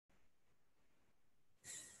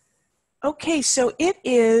Okay, so it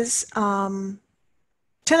is 10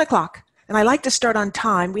 o'clock, and I like to start on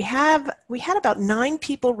time. We had about 9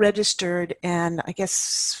 people registered, and I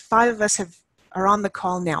guess 5 of us are on the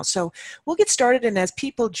call now. So we'll get started, and as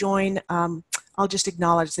people join, I'll just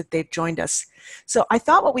acknowledge that they've joined us. So I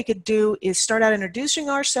thought what we could do is start out introducing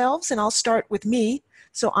ourselves, and I'll start with me.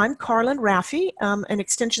 So I'm Carlin Raffi, an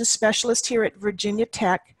extension specialist here at Virginia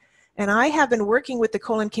Tech. And I have been working with the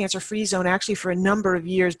colon cancer-free zone actually for a number of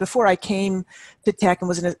years before I came to Tech and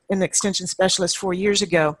was an extension specialist 4 years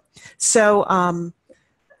ago. So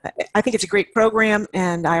I think it's a great program,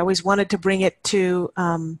 and I always wanted to bring it to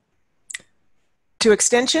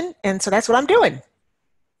extension, and so that's what I'm doing.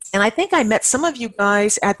 And I think I met some of you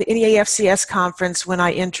guys at the NEAFCS conference when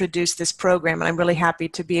I introduced this program, and I'm really happy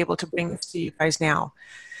to be able to bring this to you guys now.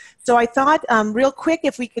 So I thought real quick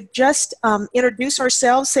if we could just introduce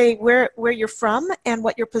ourselves, say where you're from and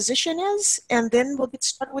what your position is, and then we'll get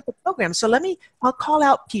started with the program. So I'll call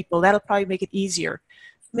out people. That'll probably make it easier.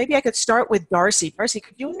 Maybe I could start with Darcy. Darcy,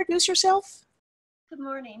 could you introduce yourself? Good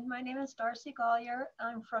morning. My name is Darcy Gollier.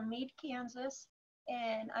 I'm from Meade, Kansas,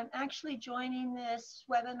 and I'm actually joining this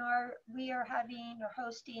webinar. We are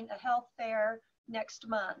hosting a health fair next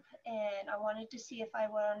month, and I wanted to see if I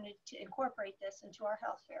wanted to incorporate this into our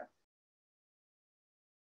health fair.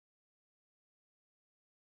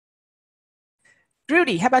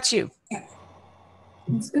 Rudy, how about you?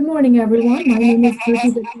 Good morning, everyone. My name is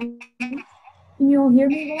Rudy. Can you all hear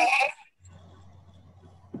me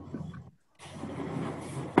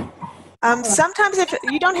well? Sometimes if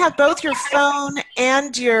you don't have both your phone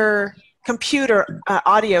and your computer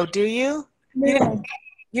audio, do you? No.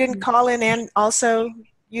 You didn't call in and also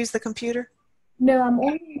use the computer? No, I'm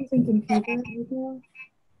only using computer right now.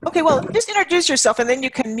 Okay, well, just introduce yourself and then you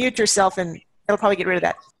can mute yourself and it'll probably get rid of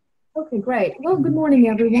that. Okay, great. Well, good morning,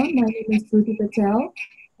 everyone. My name is Rudy Patel,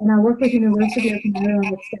 and I work with University of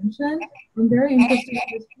Maryland Extension. I'm very interested in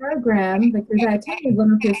this program because I attended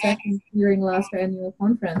one of your sessions during last annual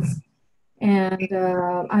conference. And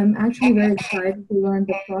I'm actually very excited to learn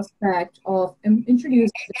the prospect of introducing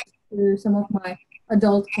this to some of my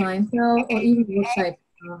adult clientele or even worksite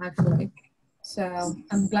actually. So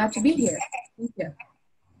I'm glad to be here. Thank you.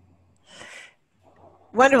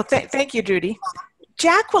 Wonderful. Thank you, Judy.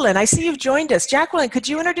 Jacqueline, I see you've joined us. Jacqueline, could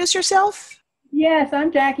you introduce yourself? Yes,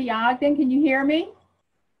 I'm Jackie Ogden. Can you hear me?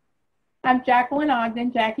 I'm Jacqueline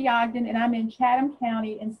Ogden, Jackie Ogden, and I'm in Chatham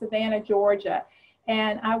County in Savannah, Georgia.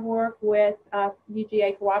 And I work with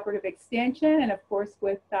UGA Cooperative Extension and, of course,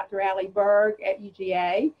 with Dr. Allie Berg at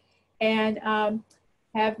UGA. And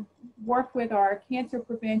have worked with our cancer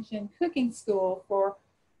prevention cooking school for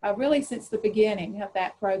really since the beginning of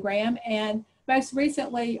that program. And most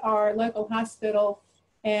recently, our local hospital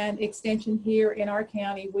and extension here in our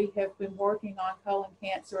county, we have been working on colon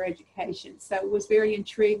cancer education. So I was very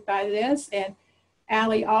intrigued by this. And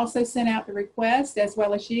Allie also sent out the request as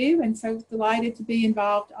well as you. And so delighted to be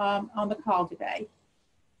involved on the call today.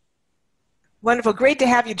 Wonderful. Great to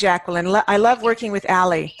have you, Jacqueline. I love working with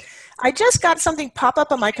Allie. I just got something pop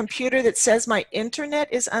up on my computer that says my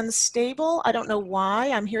internet is unstable. I don't know why.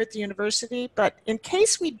 I'm here at the university, but in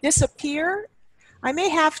case we disappear, I may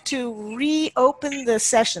have to reopen the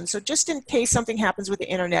session. So just in case something happens with the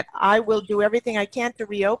internet, I will do everything I can to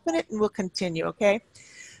reopen it and we'll continue, okay?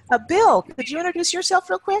 Bill, could you introduce yourself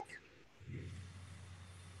real quick?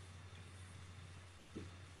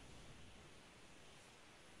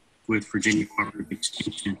 With Virginia Cooperative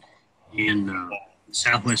Extension in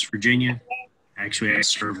Southwest Virginia. Actually, I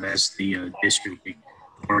serve as the district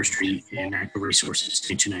forestry and natural resources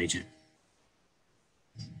extension agent.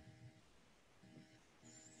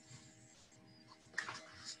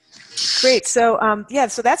 Great. So yeah,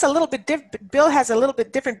 so that's a little bit different. Bill has a little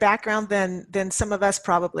bit different background than some of us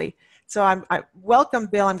probably. So I welcome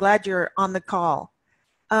Bill. I'm glad you're on the call.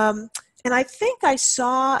 And I think I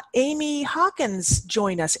saw Amy Hawkins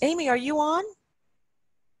join us. Amy, are you on?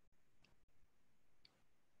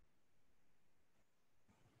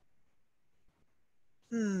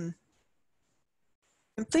 And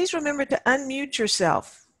please remember to unmute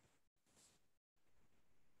yourself.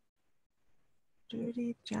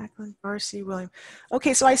 Judy, Jacqueline, Darcy, William.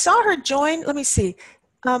 Okay, so I saw her join. Let me see.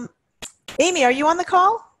 Amy, are you on the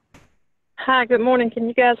call? Hi, good morning. Can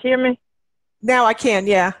you guys hear me? Now I can,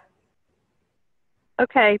 yeah.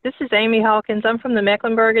 Okay, this is Amy Hawkins. I'm from the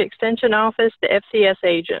Mecklenburg Extension Office, the FCS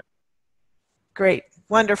agent. Great,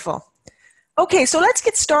 wonderful. Okay, so let's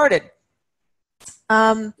get started.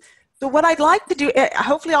 So what I'd like to do,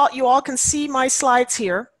 hopefully you all can see my slides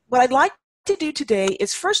here. What I'd like to do today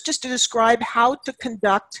is first just to describe how to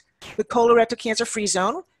conduct the colorectal cancer-free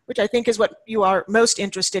zone, which I think is what you are most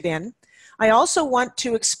interested in. I also want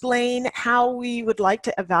to explain how we would like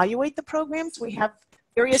to evaluate the programs. We have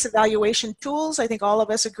various evaluation tools. I think all of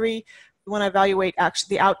us agree we want to evaluate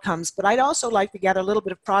actually the outcomes, but I'd also like to gather a little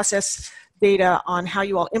bit of process data on how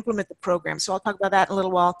you all implement the program. So I'll talk about that in a little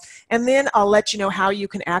while. And then I'll let you know how you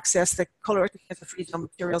can access the colorectal cancer free zone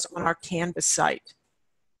materials on our Canvas site.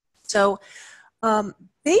 So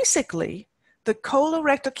basically, the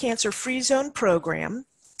colorectal cancer free zone program,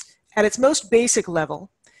 at its most basic level,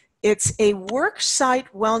 it's a worksite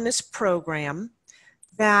wellness program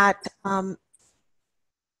that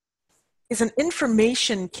is an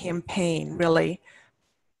information campaign, really,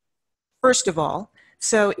 first of all.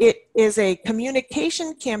 So it is a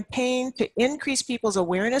communication campaign to increase people's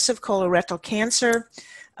awareness of colorectal cancer,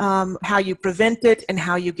 how you prevent it, and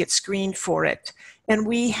how you get screened for it. And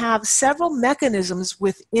we have several mechanisms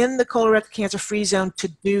within the colorectal cancer free zone to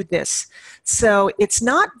do this. So it's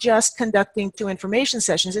not just conducting 2 information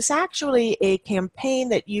sessions, it's actually a campaign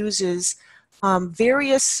that uses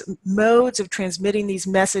various modes of transmitting these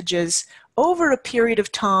messages over a period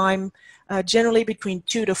of time, generally between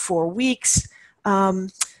 2 to 4 weeks,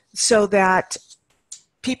 so that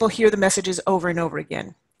people hear the messages over and over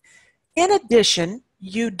again. In addition,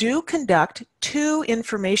 you do conduct 2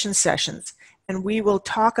 information sessions, and we will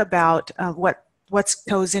talk about what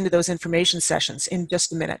goes into those information sessions in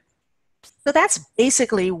just a minute. So that's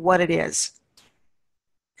basically what it is.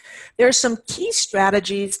 There are some key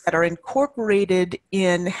strategies that are incorporated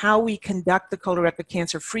in how we conduct the colorectal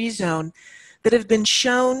cancer free zone that have been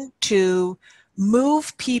shown to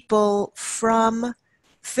move people from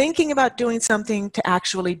thinking about doing something to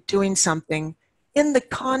actually doing something in the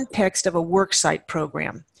context of a worksite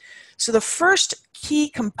program. So the first key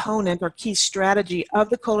component or key strategy of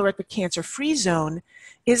the colorectal cancer free zone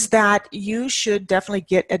is that you should definitely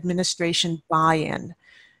get administration buy-in.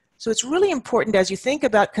 So it's really important as you think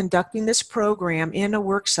about conducting this program in a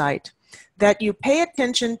worksite that you pay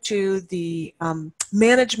attention to the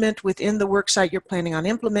management within the worksite you're planning on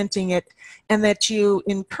implementing it, and that you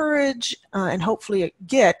encourage and hopefully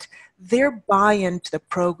get their buy-in to the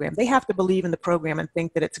program. They have to believe in the program and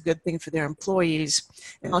think that it's a good thing for their employees.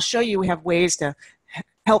 And I'll show you we have ways to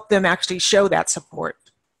help them actually show that support.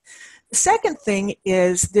 The second thing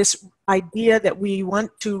is this idea that we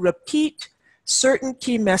want to repeat certain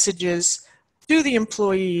key messages to the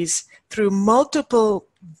employees through multiple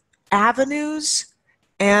avenues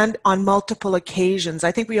and on multiple occasions.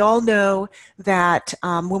 I think we all know that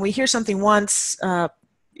when we hear something once,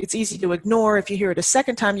 it's easy to ignore. If you hear it a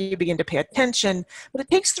second time, you begin to pay attention. But it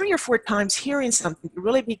takes 3 or 4 times hearing something to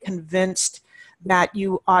really be convinced that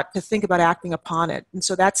you ought to think about acting upon it. And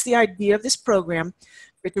so that's the idea of this program.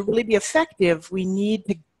 For it to really be effective, we need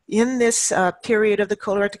to, in this period of the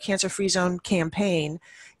colorectal cancer free zone campaign,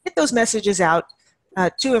 get those messages out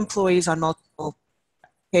to employees on multiple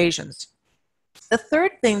occasions. The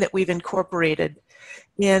third thing that we've incorporated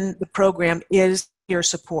in the program is peer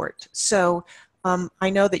support. So I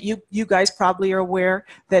know that you guys probably are aware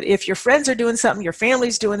that if your friends are doing something, your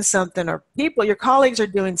family's doing something, or people, your colleagues are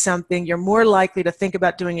doing something, you're more likely to think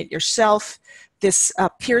about doing it yourself. This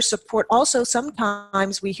peer support, also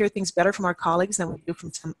sometimes we hear things better from our colleagues than we do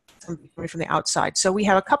from somebody from the outside. So we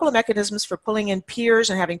have a couple of mechanisms for pulling in peers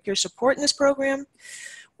and having peer support in this program.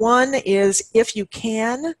 One is, if you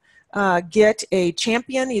can, get a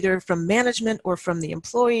champion either from management or from the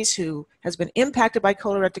employees who has been impacted by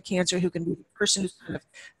colorectal cancer, who can be the person who's kind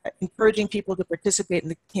of encouraging people to participate in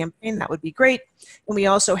the campaign. That would be great. And we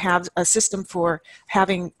also have a system for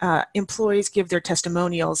having employees give their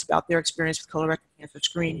testimonials about their experience with colorectal cancer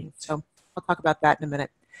screening. So I'll talk about that in a minute.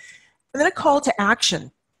 And then a call to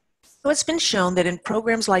action. So it's been shown that in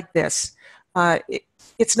programs like this,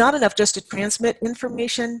 it's not enough just to transmit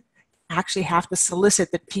information. Actually have to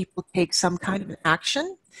solicit that people take some kind of an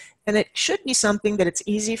action, and it should be something that it's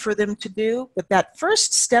easy for them to do, but that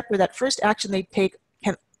first step or that first action they take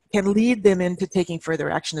can lead them into taking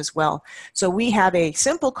further action as well. So we have a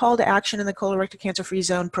simple call to action in the colorectal cancer free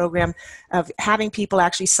zone program of having people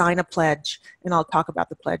actually sign a pledge, and I'll talk about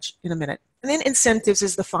the pledge in a minute. And then incentives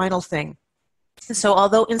is the final thing. And so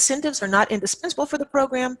although incentives are not indispensable for the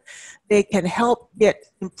program, they can help get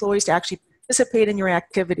employees to actually participate in your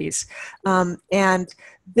activities. And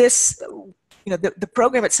this, the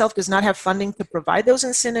program itself does not have funding to provide those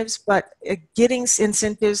incentives, but getting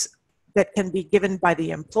incentives that can be given by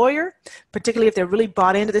the employer, particularly if they're really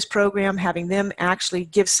bought into this program, having them actually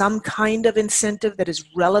give some kind of incentive that is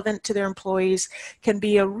relevant to their employees can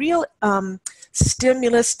be a real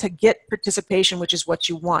stimulus to get participation, which is what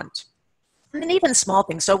you want. And even small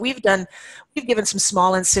things. So we've given some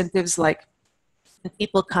small incentives, like when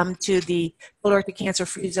people come to the colorectal cancer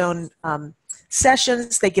free zone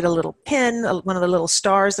sessions, they get a little pin, one of the little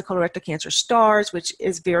stars, the colorectal cancer stars, which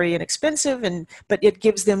is very inexpensive, but it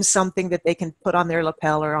gives them something that they can put on their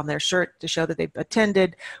lapel or on their shirt to show that they've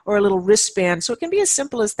attended, or a little wristband. So it can be as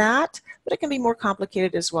simple as that, but it can be more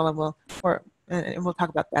complicated as well, and we'll talk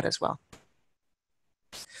about that as well.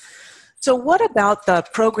 So what about the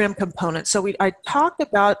program component? So I talked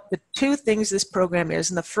about the two things this program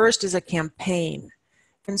is, and the first is a campaign.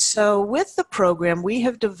 And so with the program, we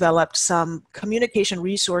have developed some communication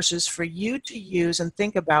resources for you to use and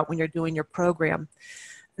think about when you're doing your program.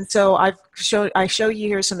 And so I show you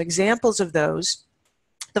here some examples of those.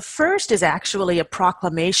 The first is actually a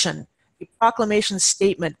proclamation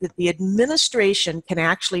statement that the administration can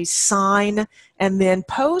actually sign and then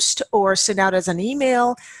post or send out as an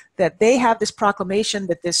email, that they have this proclamation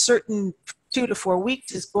that this certain 2 to 4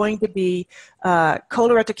 weeks is going to be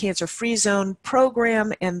colorectal cancer free zone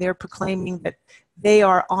program, and they're proclaiming that they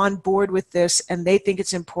are on board with this and they think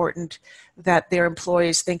it's important that their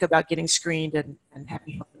employees think about getting screened and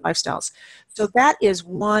having healthy lifestyles. So that is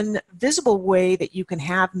one visible way that you can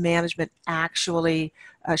have management actually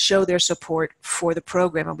show their support for the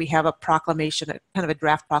program, and we have a proclamation, kind of a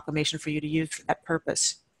draft proclamation for you to use for that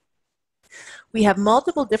purpose. We have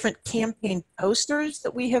multiple different campaign posters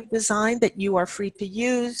that we have designed that you are free to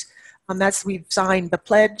use. We've signed the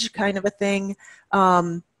pledge kind of a thing.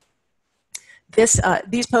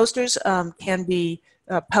 These posters can be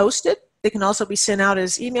posted. They can also be sent out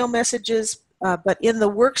as email messages, but in the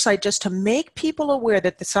worksite, just to make people aware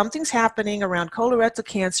that something's happening around colorectal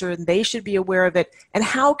cancer and they should be aware of it, and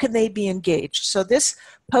how can they be engaged. So this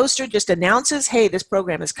poster just announces, hey, this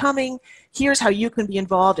program is coming, here's how you can be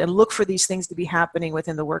involved, and look for these things to be happening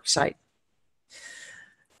within the worksite.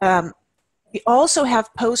 We also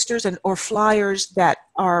have posters or flyers that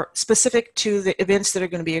are specific to the events that are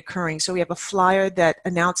going to be occurring. So we have a flyer that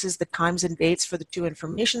announces the times and dates for the 2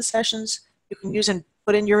 information sessions. You can use and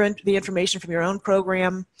put in the information from your own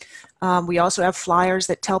program. We also have flyers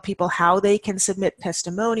that tell people how they can submit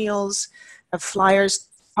testimonials. Flyers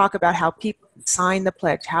talk about how people sign the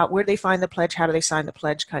pledge, where do they find the pledge, how do they sign the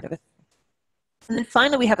pledge, kind of a thing. And then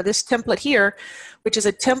finally, we have this template here, which is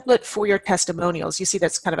a template for your testimonials. You see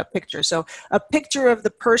that's kind of a picture. So a picture of the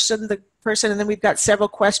person, and then we've got several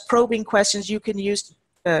probing questions you can use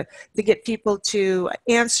to get people to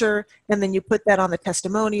answer, and then you put that on the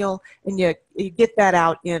testimonial, and you get that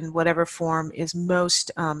out in whatever form is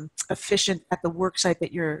most efficient at the worksite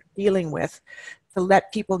that you're dealing with, to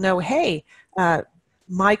let people know, hey,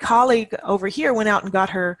 my colleague over here went out and got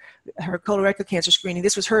her colorectal cancer screening.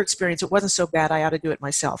 This was her experience. It wasn't so bad. I ought to do it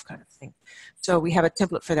myself, kind of thing. So we have a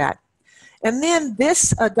template for that. And then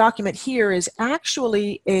this document here is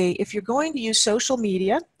actually if you're going to use social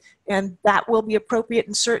media, and that will be appropriate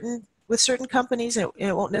with certain companies, and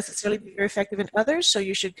it won't necessarily be very effective in others, so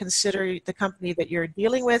you should consider the company that you're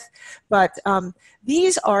dealing with. But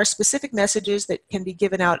these are specific messages that can be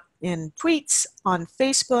given out in tweets, on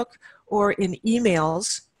Facebook, or in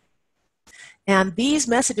emails. And these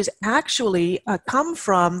messages actually come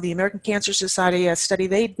from the American Cancer Society, a study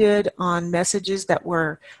they did on messages that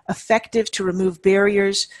were effective to remove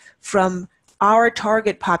barriers from our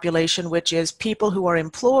target population, which is people who are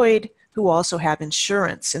employed who also have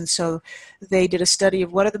insurance. And so they did a study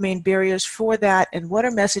of what are the main barriers for that and what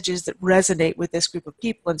are messages that resonate with this group of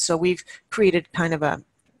people. And so we've created kind of a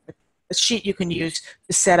sheet you can use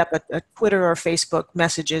to set up a Twitter or Facebook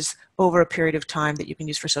messages over a period of time that you can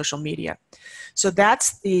use for social media. So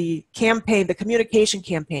that's the campaign, the communication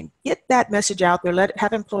campaign. Get that message out there,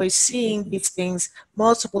 have employees seeing these things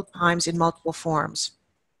multiple times in multiple forms.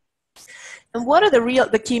 And what are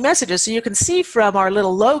the key messages? So you can see from our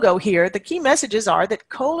little logo here, the key messages are that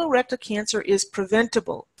colorectal cancer is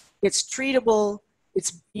preventable, it's treatable,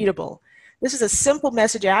 it's beatable. This is a simple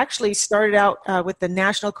message. I actually started out with the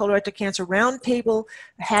National Colorectal Cancer Roundtable,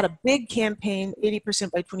 had a big campaign, 80%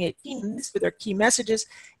 by 2018, and these were their key messages,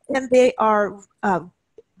 and they are,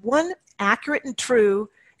 one, accurate and true,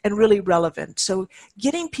 and really relevant. So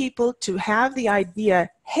getting people to have the idea,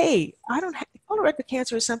 hey, colorectal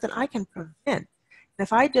cancer is something I can prevent. And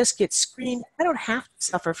if I just get screened, I don't have to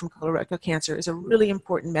suffer from colorectal cancer, is a really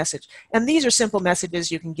important message. And these are simple messages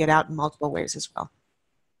you can get out in multiple ways as well.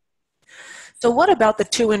 So what about the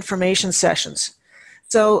 2 information sessions?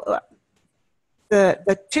 So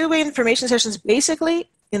the 2 information sessions, basically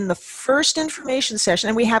in the first information session,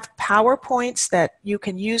 and we have PowerPoints that you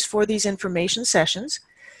can use for these information sessions.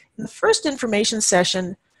 In the first information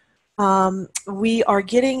session, we are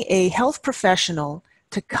getting a health professional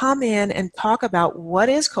to come in and talk about what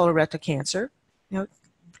is colorectal cancer. You know,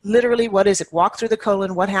 literally, what is it? Walk through the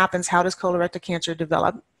colon, what happens, how does colorectal cancer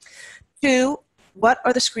develop? 2, what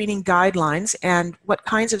are the screening guidelines and what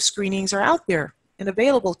kinds of screenings are out there and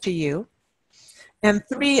available to you? And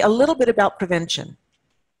 3, a little bit about prevention.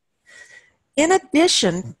 In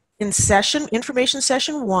addition, in information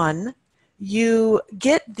session 1, you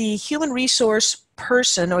get the human resource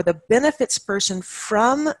person or the benefits person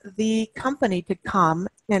from the company to come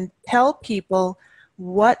and tell people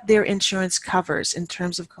what their insurance covers in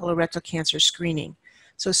terms of colorectal cancer screening.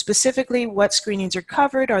 So specifically, what screenings are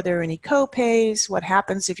covered, are there any co-pays, what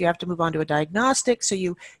happens if you have to move on to a diagnostic. So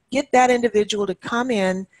you get that individual to come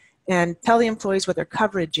in and tell the employees what their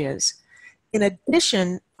coverage is. In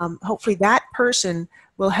addition, hopefully that person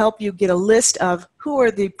will help you get a list of who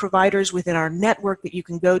are the providers within our network that you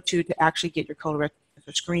can go to actually get your colorectal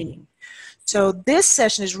cancer screening. So this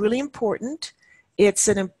session is really important. It's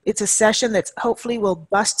a session that hopefully will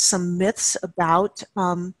bust some myths about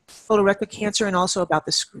colorectal cancer and also about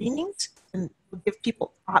the screenings, and will give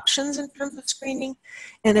people options in terms of screening.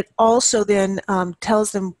 And it also then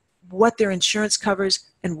tells them what their insurance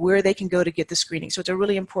covers and where they can go to get the screening. So it's a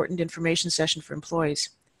really important information session for employees.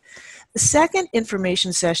 The second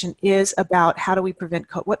information session is about how do we prevent,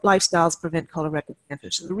 what lifestyles prevent colorectal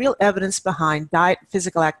cancer. So the real evidence behind diet,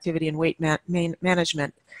 physical activity, and weight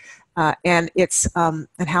management, and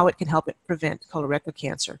how it can help it prevent colorectal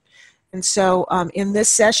cancer. And so in this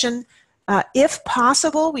session, if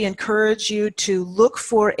possible, we encourage you to look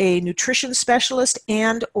for a nutrition specialist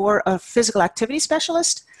and or a physical activity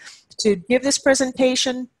specialist to give this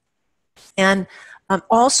presentation, and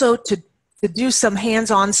also to do some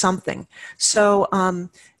hands-on something. So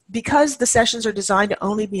because the sessions are designed to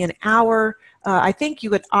only be an hour, I think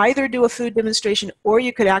you could either do a food demonstration or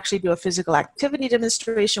you could actually do a physical activity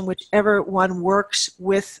demonstration, whichever one works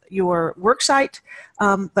with your worksite.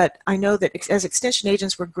 But I know that as extension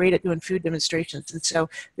agents, we're great at doing food demonstrations. And so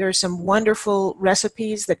there are some wonderful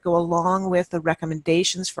recipes that go along with the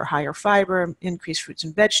recommendations for higher fiber, increased fruits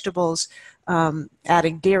and vegetables,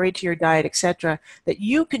 adding dairy to your diet, etc., that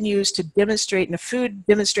you can use to demonstrate in a food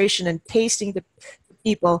demonstration and tasting to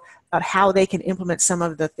people about how they can implement some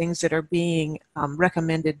of the things that are being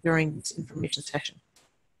recommended during this information session.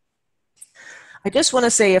 I just want to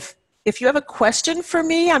say, if you have a question for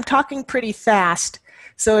me, I'm talking pretty fast.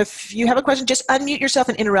 So if you have a question, just unmute yourself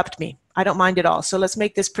and interrupt me. I don't mind at all. So let's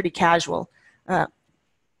make this pretty casual.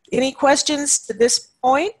 Any questions to this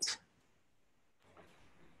point?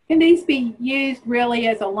 Can these be used really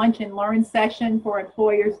as a lunch and learn session for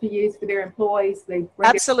employers to use for their employees?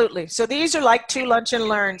 Absolutely. So these are like 2 lunch and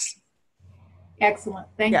learns. Excellent.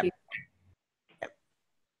 Thank you.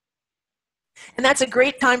 And that's a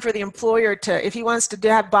great time for the employer to, if he wants to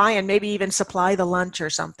have buy-in, maybe even supply the lunch or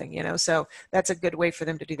something, you know, so that's a good way for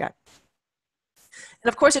them to do that. And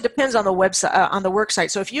of course, it depends on the website, on the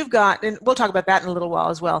worksite. So if you've got, and we'll talk about that in a little while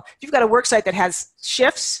as well, if you've got a worksite that has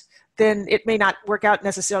shifts, then it may not work out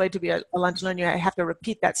necessarily to be a lunch and learn. You have to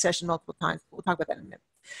repeat that session multiple times. We'll talk about that in a minute.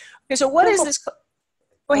 Okay, so what is this? Go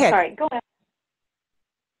ahead. Sorry, go ahead.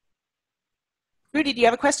 Rudy, do you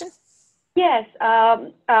have a question? Yes.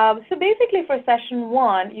 So basically for session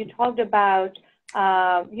 1, you talked about,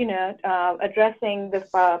 addressing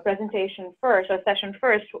the presentation first, or session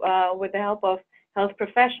first, with the help of health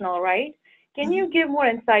professional, right? Can you give more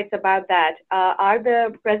insights about that? Are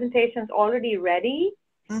the presentations already ready?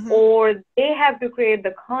 Or they have to create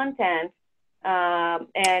the content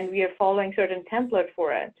and we are following certain template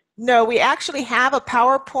for it? No, we actually have a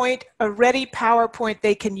PowerPoint, a ready PowerPoint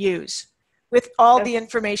they can use with all the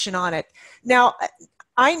information on it. Now,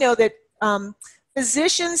 I know that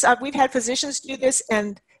physicians, we've had physicians do this,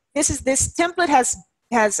 and this template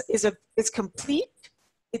is complete.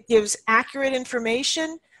 It gives accurate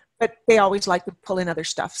information, but they always like to pull in other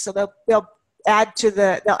stuff. So they'll add to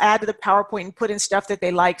the PowerPoint and put in stuff that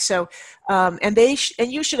they like. So and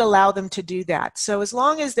you should allow them to do that. So as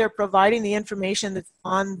long as they're providing the information that's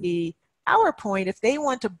on the PowerPoint, if they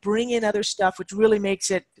want to bring in other stuff which really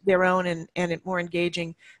makes it their own and it more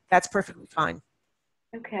engaging, that's perfectly fine.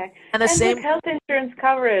 Okay. And same with health insurance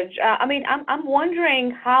coverage, I'm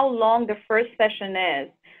wondering how long the first session is,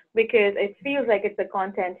 because it feels like it's a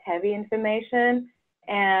content heavy information.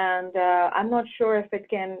 And I'm not sure if it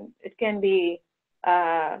can be,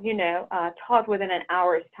 taught within an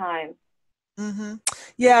hour's time.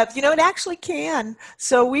 Yeah, it actually can.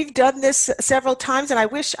 So we've done this several times, and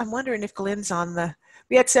I'm wondering if Glenn's on the.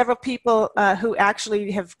 We had several people who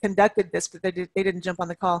actually have conducted this, but they didn't jump on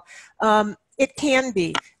the call. It can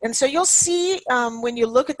be, and so you'll see when you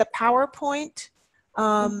look at the PowerPoint,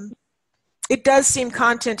 it does seem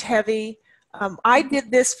content heavy. I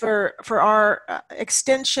did this for our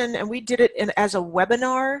extension, and we did it as a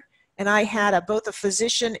webinar, and I had both a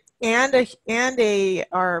physician and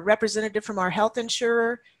our representative from our health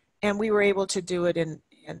insurer, and we were able to do it in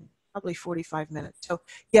probably 45 minutes. So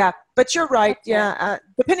yeah, but you're right. Okay. Yeah,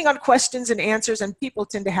 depending on questions and answers, and people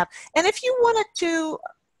tend to have. And if you wanted to,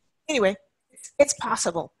 anyway, it's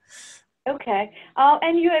possible. Okay.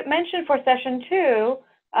 And you had mentioned for session 2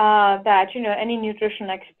 that any nutrition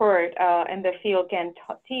expert in the field can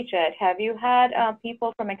teach it. Have you had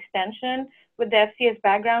people from Extension with the FCS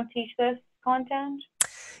background teach this content,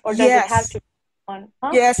 or does it have to be on?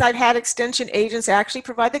 Huh? Yes, I've had Extension agents actually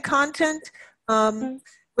provide the content.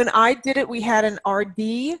 When I did it, we had an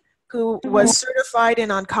RD who was certified in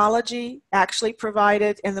oncology, actually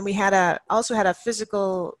provided, and then we had also had a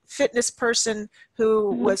physical fitness person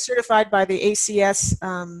who was certified by the ACS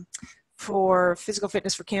for physical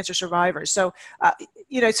fitness for cancer survivors. So,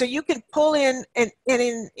 so you can pull in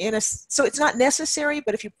so it's not necessary,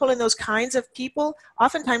 but if you pull in those kinds of people,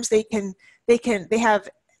 oftentimes they have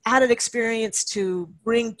added experience to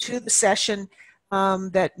bring to the session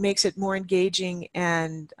that makes it more engaging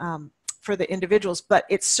and for the individuals, but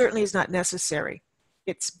it certainly is not necessary.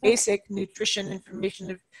 It's basic nutrition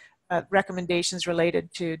information recommendations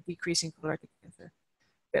related to decreasing colorectal cancer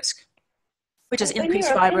risk, which is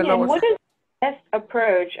increased fiber, lower. What is the best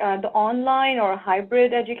approach, the online or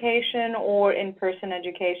hybrid education or in-person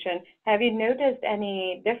education? Have you noticed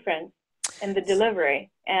any difference in the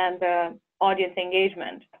delivery and the audience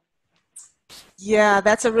engagement? Yeah,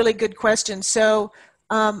 that's a really good question. So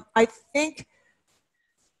I think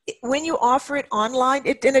when you offer it online,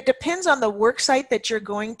 and it depends on the worksite that you're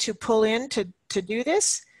going to pull in to do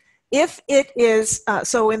this. If it is,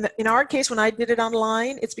 so in our case, when I did it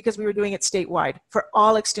online, it's because we were doing it statewide for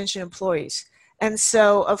all Extension employees. And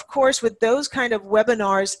so, of course, with those kind of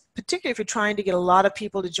webinars, particularly if you're trying to get a lot of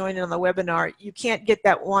people to join in on the webinar, you can't get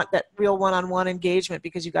that real one-on-one engagement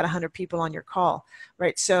because you've got 100 people on your call,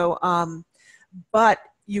 right? So, but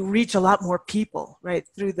you reach a lot more people, right,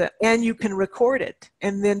 and you can record it,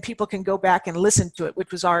 and then people can go back and listen to it,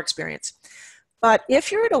 which was our experience. But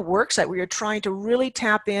if you're at a worksite where you're trying to really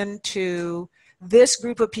tap into this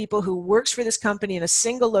group of people who works for this company in a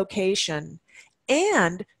single location,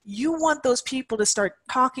 and you want those people to start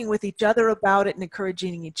talking with each other about it and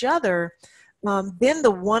encouraging each other, then the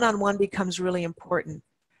one-on-one becomes really important.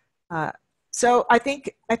 So I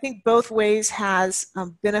think both ways has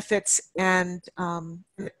benefits, and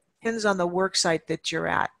it depends on the worksite that you're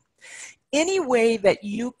at. Any way that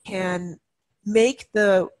you can make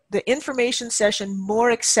the information session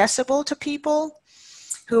more accessible to people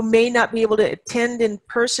who may not be able to attend in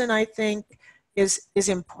person, I think, is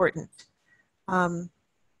important.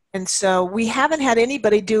 And so we haven't had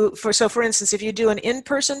anybody so for instance, if you do an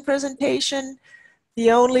in-person presentation,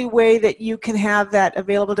 the only way that you can have that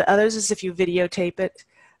available to others is if you videotape it,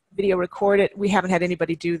 video record it. We haven't had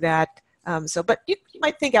anybody do that. But you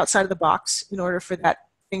might think outside of the box in order for that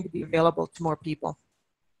thing to be available to more people.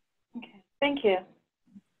 Okay, thank you.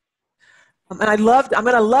 And I'm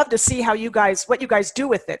going to love to see what you guys do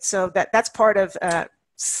with it. So that's part of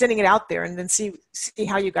sending it out there, and then see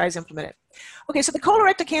how you guys implement it. Okay, so the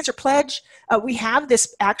colorectal cancer pledge, we have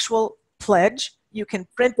this actual pledge. You can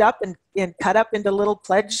print up and cut up into little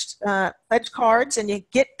pledge cards, and you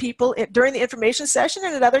get people during the information session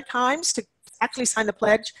and at other times to actually sign the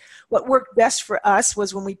pledge. What worked best for us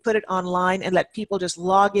was when we put it online and let people just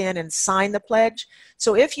log in and sign the pledge.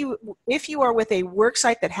 So if you are with a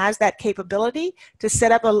worksite that has that capability to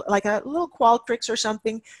set up like a little Qualtrics or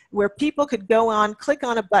something where people could go on, click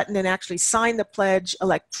on a button and actually sign the pledge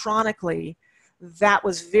electronically, that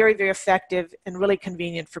was very, very effective and really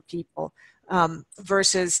convenient for people.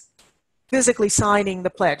 Versus physically signing the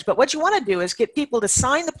pledge. But what you want to do is get people to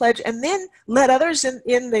sign the pledge and then let others in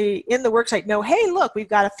the worksite know, hey, look, we've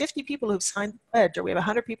got 50 people who've signed the pledge, or we have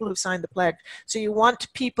 100 people who've signed the pledge. So you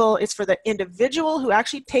want people, it's for the individual who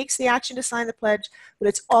actually takes the action to sign the pledge, but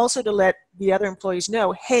it's also to let the other employees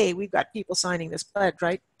know, hey, we've got people signing this pledge,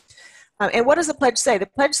 right? And what does the pledge say? The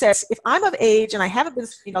pledge says, if I'm of age and I haven't been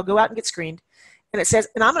screened, I'll go out and get screened. And it says,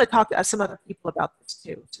 and I'm going to talk to some other people about this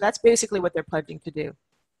too. So that's basically what they're pledging to do.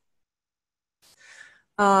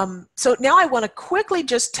 So now I want to quickly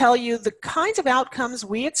just tell you the kinds of outcomes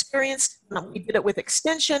we experienced. We did it with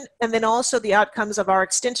Extension, and then also the outcomes of our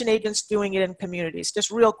Extension agents doing it in communities,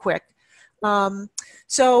 just real quick.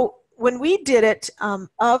 So when we did it,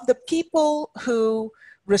 of the people who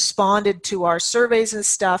responded to our surveys and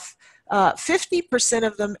stuff, 50%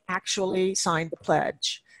 of them actually signed the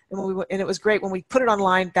pledge. And it was great. When we put it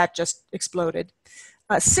online, that just exploded.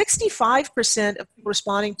 65% of people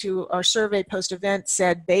responding to our survey post-event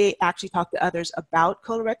said they actually talked to others about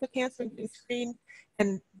colorectal cancer and getting screened.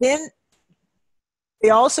 And then they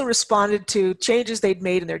also responded to changes they'd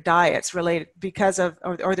made in their diets related because of,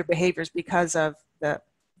 or their behaviors because of the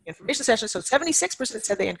information session. So 76%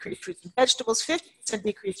 said they increased fruits and vegetables, 50%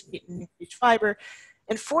 decreased meat and increased fiber,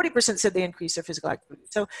 and 40% said they increased their physical activity.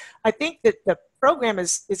 So I think that the program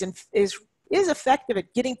is effective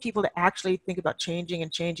at getting people to actually think about changing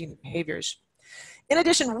the behaviors. In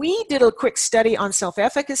addition, we did a quick study on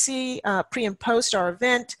self-efficacy pre and post our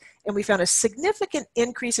event, and we found a significant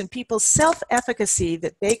increase in people's self-efficacy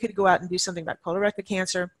that they could go out and do something about colorectal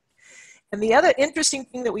cancer. And the other interesting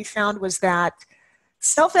thing that we found was that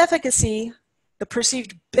self-efficacy, the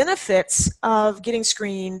perceived benefits of getting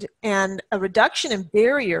screened, and a reduction in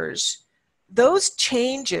barriers, those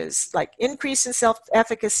changes, like increase in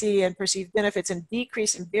self-efficacy and perceived benefits and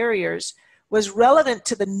decrease in barriers, was relevant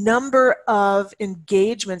to the number of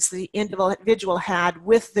engagements the individual had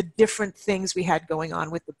with the different things we had going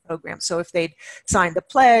on with the program. So if they'd signed the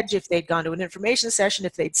pledge, if they'd gone to an information session,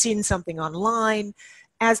 if they'd seen something online,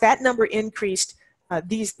 as that number increased,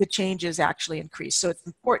 the changes actually increased. So it's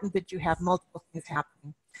important that you have multiple things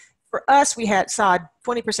happening. For us, we saw a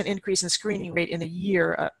 20% increase in screening rate in a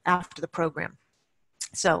year after the program.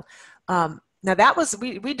 So now that was,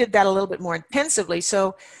 we did that a little bit more intensively.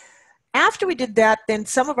 So after we did that, then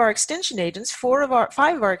some of our extension agents, 5 of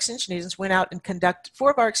our extension agents went out and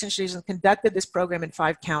conducted this program in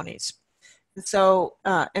 5 counties. And so,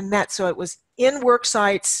 so it was in work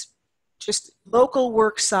sites, just local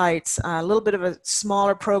work sites, a little bit of a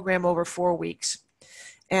smaller program over 4 weeks.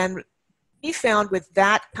 And we found with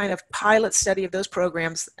that kind of pilot study of those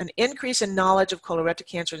programs, an increase in knowledge of colorectal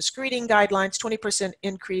cancer and screening guidelines, 20%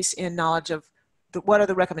 increase in knowledge of what are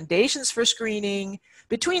the recommendations for screening,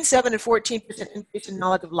 between 7 and 14% increase in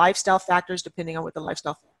knowledge of lifestyle factors, depending on what the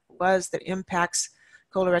lifestyle was that impacts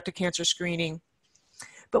colorectal cancer screening.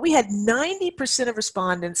 But we had 90% of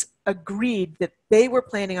respondents agreed that they were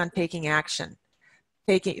planning on taking action.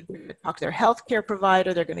 They're going to talk to their healthcare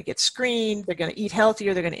provider, they're going to get screened, they're going to eat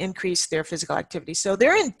healthier, they're going to increase their physical activity. So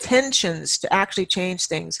their intentions to actually change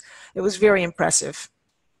things, it was very impressive.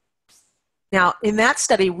 Now, in that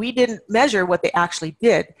study, we didn't measure what they actually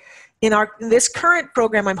did. In this current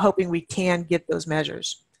program, I'm hoping we can get those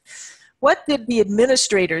measures. What did the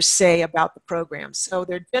administrators say about the program? So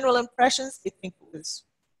their general impressions, they think it was,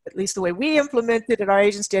 at least the way we implemented it, our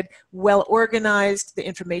agents did, well organized, the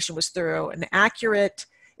information was thorough and accurate,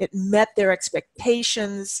 it met their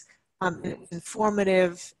expectations, it was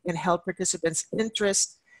informative and held participants'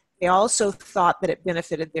 interest. They also thought that it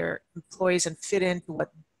benefited their employees and fit into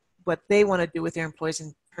what they want to do with their employees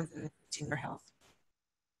in terms of increasing their health.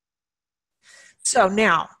 So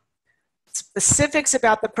now, specifics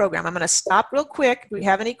about the program. I'm going to stop real quick. Do we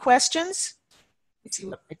have any questions? Let's see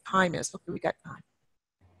what my time is. Okay, we got time.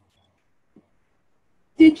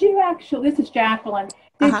 Did you actually, this is Jacqueline,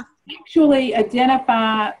 did you actually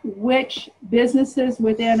identify which businesses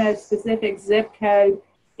within a specific zip code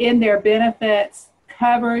in their benefits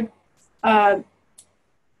covered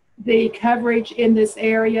the coverage in this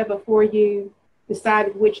area before you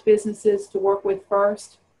decided which businesses to work with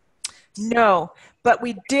first? No, but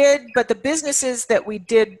we did, but the businesses that we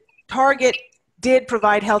did target did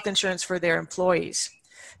provide health insurance for their employees.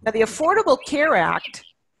 Now, the Affordable Care Act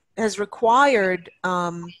has required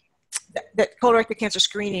that colorectal cancer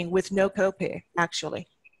screening with no copay, actually.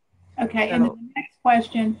 Okay, so, and the next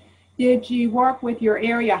question, did you work with your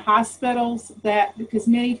area hospitals because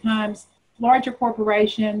many times larger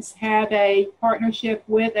corporations have a partnership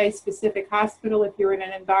with a specific hospital if you're in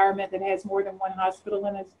an environment that has more than one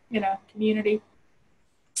hospital in a community?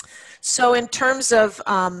 So in terms of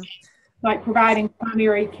like providing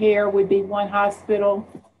primary care would be one hospital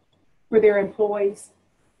for their employees?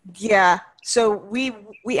 Yeah, so we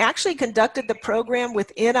actually conducted the program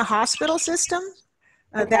within a hospital system.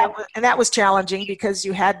 That was challenging because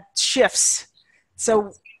you had shifts.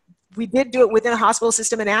 So we did do it within a hospital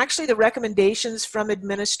system, and actually the recommendations from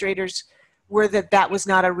administrators were that was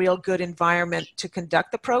not a real good environment to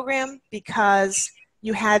conduct the program because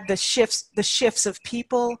you had the shifts of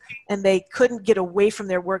people, and they couldn't get away from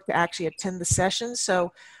their work to actually attend the session.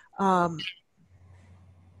 So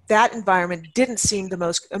that environment didn't seem the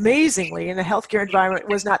most, amazingly, in a healthcare environment,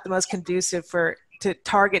 was not the most conducive to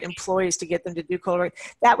target employees to get them to do colorectal.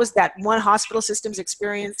 That was that one hospital system's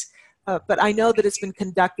experience. But I know that it's been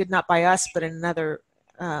conducted not by us, but in other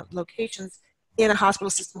locations in a hospital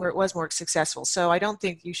system where it was more successful. So I don't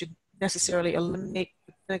think you should necessarily eliminate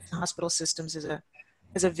hospital systems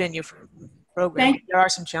as a venue for program. There are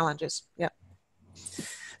some challenges. Yeah.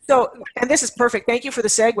 So, and this is perfect. Thank you for the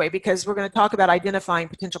segue because we're going to talk about identifying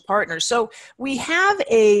potential partners. So we have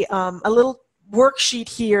a little worksheet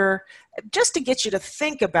here just to get you to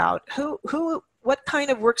think about what kind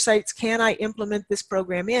of work sites can I implement this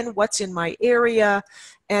program in, what's in my area.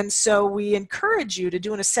 And so we encourage you to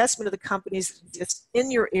do an assessment of the companies that's in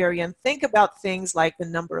your area and think about things like the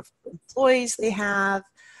number of employees they have,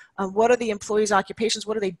 what are the employees' occupations,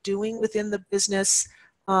 what are they doing within the business,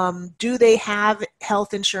 do they have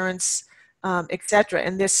health insurance, etc.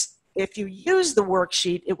 And this, if you use the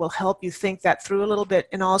worksheet, it will help you think that through a little bit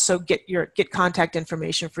and also get contact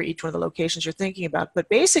information for each one of the locations you're thinking about. But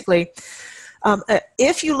basically,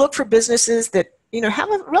 if you look for businesses that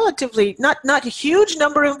have a relatively not a huge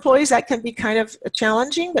number of employees, that can be kind of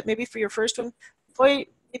challenging. But maybe for your first one, maybe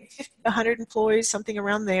 50 to 100 employees, something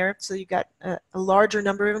around there. So you got a larger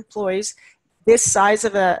number of employees. This size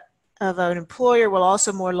of an employer will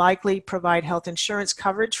also more likely provide health insurance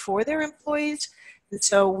coverage for their employees. And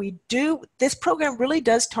so this program really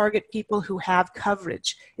does target people who have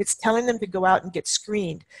coverage. It's telling them to go out and get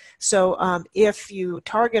screened. So if you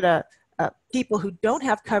target people who don't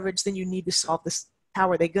have coverage, then you need to solve this how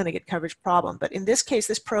are they going to get coverage problem. But in this case,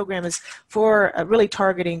 this program is for really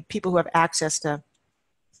targeting people who have access to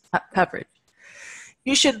coverage.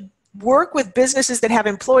 You should work with businesses that have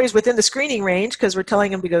employees within the screening range because we're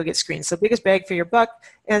telling them to go get screened. So biggest bang for your buck.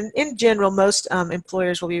 And in general, most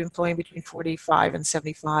employers will be employing between 45 and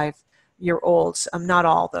 75-year-olds. Not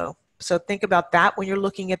all, though. So think about that when you're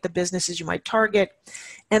looking at the businesses you might target.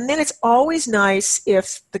 And then it's always nice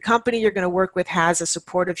if the company you're going to work with has a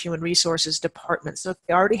supportive human resources department. So if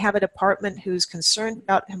they already have a department who's concerned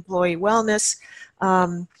about employee wellness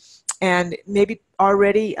and maybe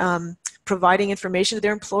already providing information to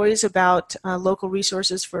their employees about local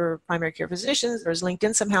resources for primary care physicians or is linked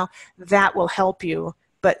in somehow, that will help you.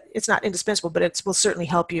 But it's not indispensable, but it will certainly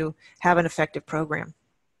help you have an effective program.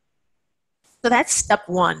 So that's step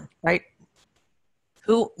one, right?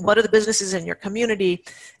 What are the businesses in your community,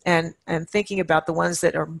 and thinking about the ones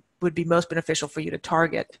that would be most beneficial for you to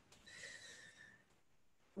target.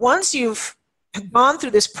 Once you've gone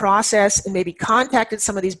through this process and maybe contacted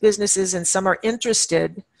some of these businesses and some are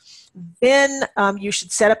interested, then you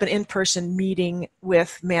should set up an in-person meeting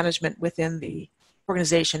with management within the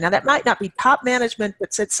organization. Now that might not be top management,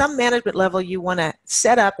 but at some management level you want to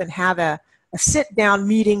set up and have a sit-down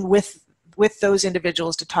meeting with those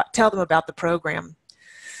individuals to tell them about the program.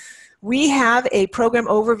 We have a program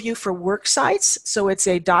overview for worksites, so it's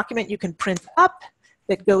a document you can print up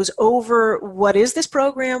that goes over what is this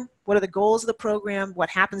program, what are the goals of the program, what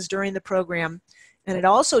happens during the program, and it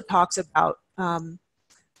also talks about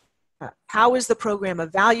how is the program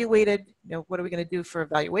evaluated, what are we going to do for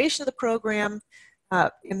evaluation of the program,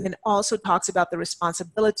 and then also talks about the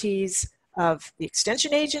responsibilities of the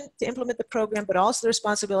extension agent to implement the program, but also the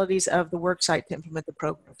responsibilities of the worksite to implement the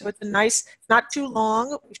program. So it's a nice, not too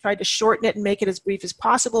long. We've tried to shorten it and make it as brief as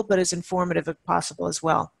possible, but as informative as possible as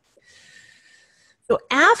well. So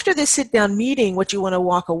after this sit-down meeting, what you want to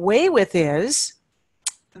walk away with is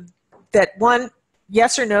that one,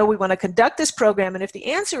 yes or no, we want to conduct this program, and if the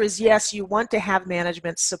answer is yes, you want to have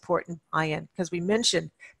management support and buy-in, because we mentioned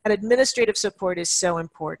that administrative support is so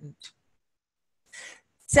important.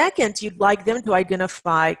 Second, you'd like them to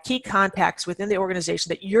identify key contacts within the organization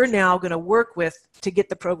that you're now going to work with to get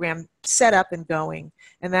the program set up and going.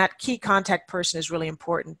 And that key contact person is really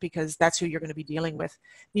important because that's who you're going to be dealing with.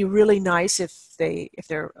 It'd be really nice if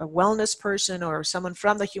they're a wellness person or someone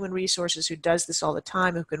from the human resources who does this all the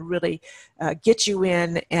time, who can really get you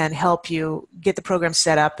in and help you get the program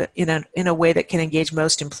set up in a way that can engage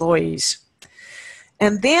most employees.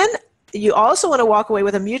 And then you also want to walk away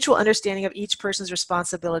with a mutual understanding of each person's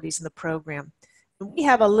responsibilities in the program. And we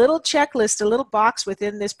have a little checklist, a little box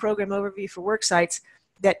within this program overview for worksites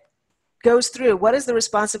that goes through what is the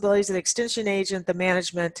responsibilities of the extension agent, the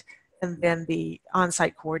management, and then the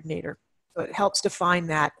on-site coordinator. So it helps define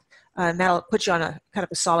that, and that'll put you on a kind of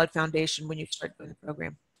a solid foundation when you start doing the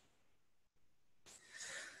program.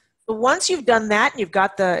 So once you've done that and you've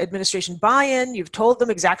got the administration buy-in, you've told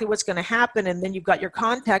them exactly what's going to happen, and then you've got your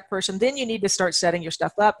contact person, then you need to start setting your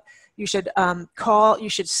stuff up. You should you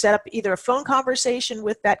should set up either a phone conversation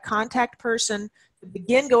with that contact person to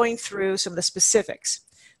begin going through some of the specifics.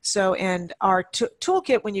 So, and our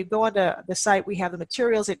toolkit, when you go onto the site, we have the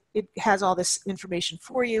materials, it has all this information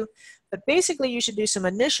for you. But basically, you should do some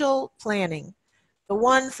initial planning. The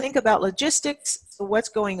one, think about logistics. So what's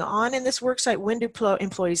going on in this worksite? When do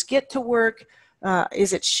employees get to work?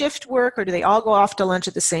 Is it shift work, or do they all go off to lunch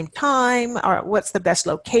at the same time? Or what's the best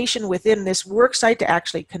location within this worksite to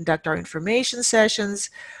actually conduct our information sessions?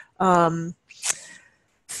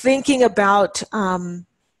 Thinking about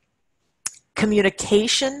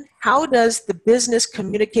Communication, how does the business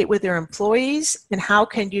communicate with their employees, and how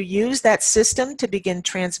can you use that system to begin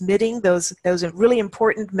transmitting those really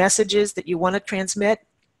important messages that you want to transmit,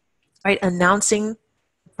 right? Announcing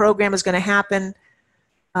the program is going to happen,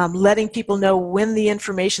 letting people know when the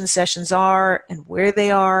information sessions are and where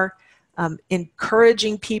they are,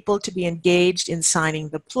 encouraging people to be engaged in signing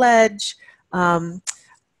the pledge,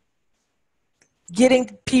 getting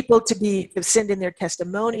people to send in their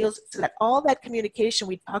testimonials, so that all that communication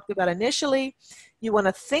we talked about initially, you want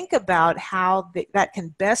to think about how that can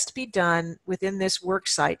best be done within this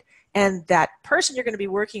worksite. And that person you're going to be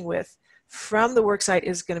working with from the worksite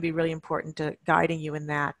is going to be really important to guiding you in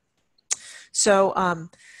that. So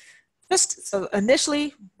so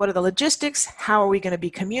initially, what are the logistics? How are we going to be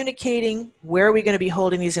communicating? Where are we going to be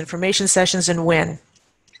holding these information sessions and when?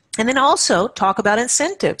 And then also talk about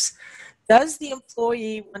incentives. Does the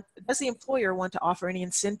employer want to offer any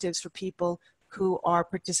incentives for people who are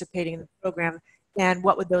participating in the program, and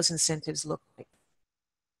what would those incentives look like?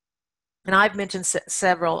 And I've mentioned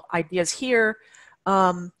several ideas here.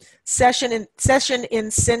 Session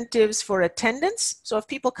incentives for attendance. So if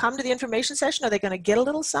people come to the information session, are they going to get a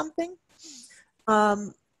little something?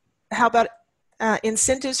 How about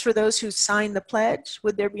incentives for those who sign the pledge?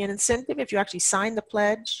 Would there be an incentive if you actually sign the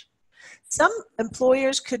pledge? Some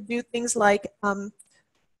employers could do things like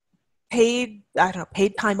paid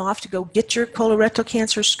time off to go get your colorectal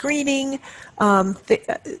cancer screening,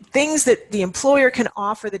 things that the employer can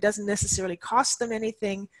offer that doesn't necessarily cost them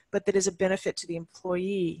anything, but that is a benefit to the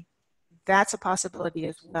employee. That's a possibility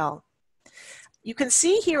as well. You can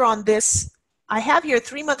see here on this, I have here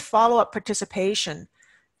 3-month follow-up participation.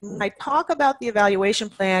 When I talk about the evaluation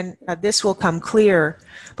plan, this will come clear,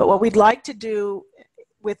 but what we'd like to do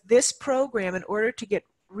with this program, in order to get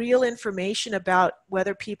real information about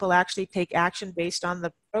whether people actually take action based on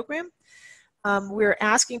the program, we're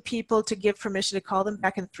asking people to give permission to call them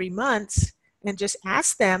back in 3 months and just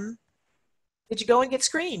ask them, did you go and get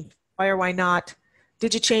screened? Why or why not?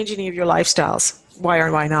 Did you change any of your lifestyles? Why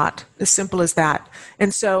or why not? As simple as that.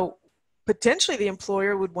 And so potentially the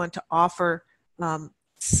employer would want to offer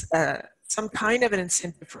some kind of an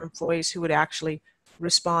incentive for employees who would actually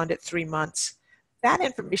respond at 3 months. That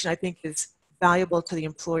information, I think, is valuable to the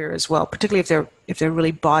employer as well, particularly if they're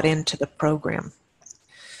really bought into the program.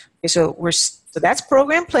 Okay, so that's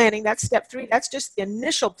program planning. That's step 3. That's just the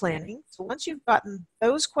initial planning. So once you've gotten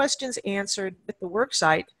those questions answered at the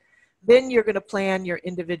worksite, then you're going to plan your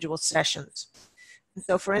individual sessions. And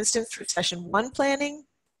so, for instance, for session 1 planning,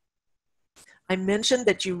 I mentioned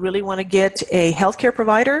that you really want to get a healthcare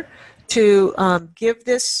provider to give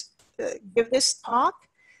this talk.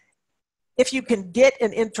 If you can get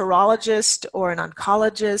an enterologist or an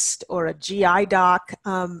oncologist or a GI doc,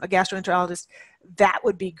 a gastroenterologist, that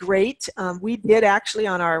would be great. We did actually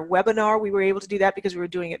on our webinar, we were able to do that because we were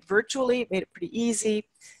doing it virtually. It made it pretty easy.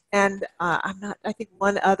 And I think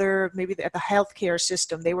one other, maybe at the healthcare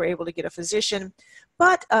system, they were able to get a physician,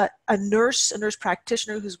 but a nurse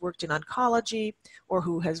practitioner who's worked in oncology or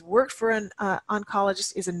who has worked for an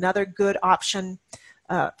oncologist is another good option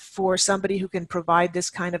for somebody who can provide this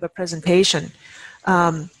kind of a presentation.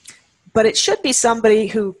 But it should be somebody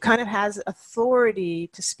who kind of has authority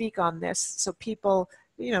to speak on this, so people,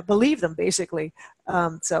 believe them, basically.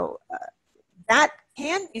 That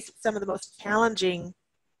can be some of the most challenging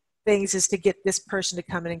things, is to get this person to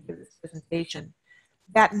come in and give this presentation.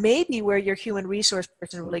 That may be where your human resource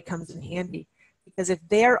person really comes in handy, because if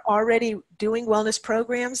they're already doing wellness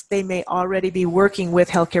programs, they may already be working with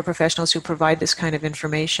healthcare professionals who provide this kind of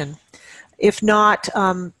information. If not,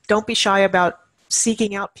 don't be shy about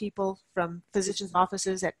seeking out people from physicians'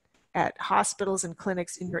 offices at hospitals and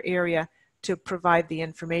clinics in your area to provide the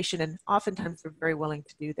information, and oftentimes they're very willing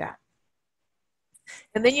to do that.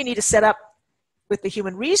 And then you need to set up with the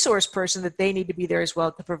human resource person that they need to be there as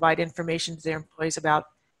well to provide information to their employees about,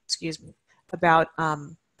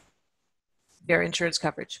 their insurance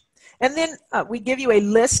coverage. And then we give you a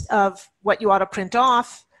list of what you ought to print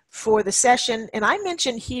off for the session. And I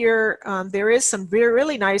mentioned here, there is some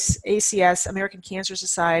really nice ACS, American Cancer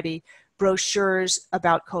Society, brochures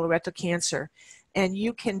about colorectal cancer. And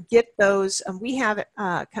you can get those. We have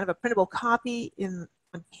kind of a printable copy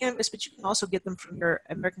on Canvas, but you can also get them from your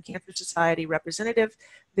American Cancer Society representative.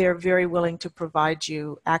 They're very willing to provide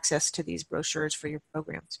you access to these brochures for your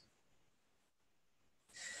programs.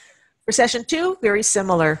 For session 2, very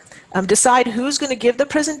similar. Decide who's going to give the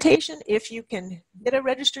presentation. If you can get a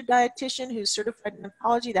registered dietitian who's certified in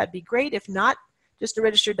oncology, that'd be great. If not, just a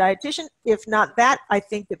registered dietitian. If not that, I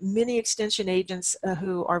think that many extension agents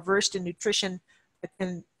who are versed in nutrition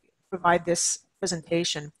can provide this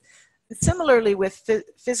presentation. Similarly with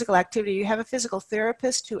physical activity, you have a physical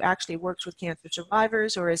therapist who actually works with cancer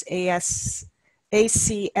survivors or is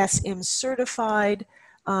ACSM certified.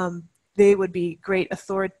 They would be great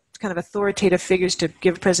kind of authoritative figures to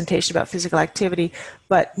give a presentation about physical activity,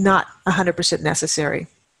 but not 100% necessary.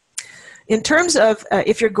 In terms of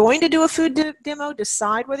if you're going to do a food demo,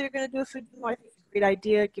 decide whether you're going to do a food demo. I think it's a great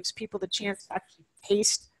idea. It gives people the chance to actually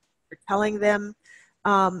taste what you're telling them.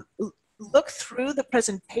 Look through the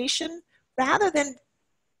presentation rather than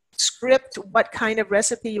script what kind of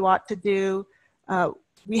recipe you ought to do.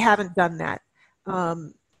 We haven't done that.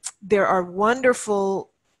 There are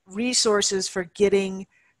wonderful resources for getting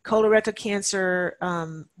colorectal cancer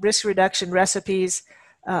risk reduction recipes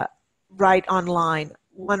right online.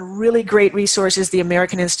 One really great resource is the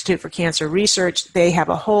American Institute for Cancer Research. They have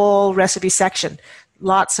a whole recipe section,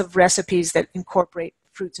 lots of recipes that incorporate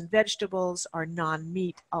fruits and vegetables, are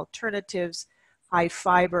non-meat alternatives, high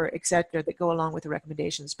fiber, etc., that go along with the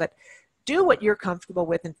recommendations. But do what you're comfortable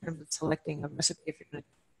with in terms of selecting a recipe if you're going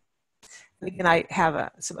to. Again, I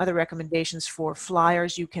have some other recommendations for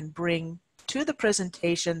flyers you can bring to the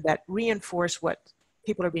presentation that reinforce what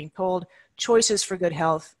people are being told. Choices for Good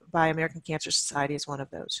Health by American Cancer Society is one of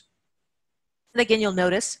those. And again, you'll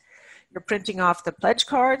notice you're printing off the pledge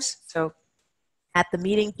cards. So at the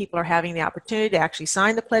meeting, people are having the opportunity to actually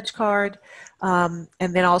sign the pledge card, and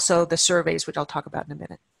then also the surveys, which I'll talk about in a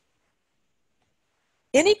minute.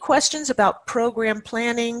 Any questions about program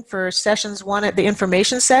planning for sessions the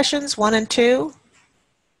information sessions 1 and 2?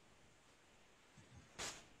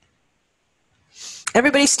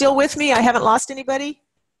 Everybody still with me? I haven't lost anybody?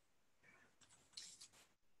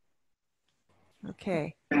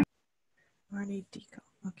 Okay. Marnie Deco.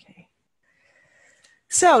 Okay.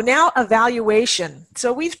 So now evaluation.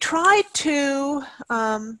 So we've tried to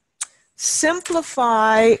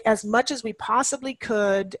simplify as much as we possibly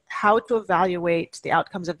could how to evaluate the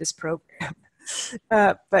outcomes of this program.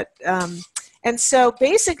 And so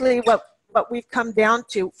basically what we've come down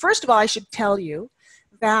to, first of all, I should tell you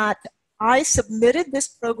that I submitted this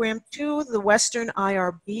program to the Western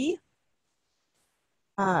IRB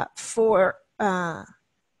for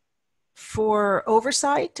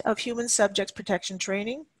oversight of human subjects protection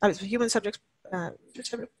training, human subjects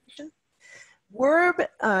protection.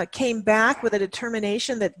 WRB came back with a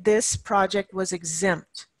determination that this project was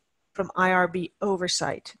exempt from IRB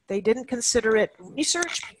oversight. They didn't consider it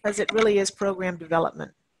research because it really is program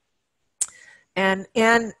development and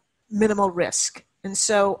minimal risk. And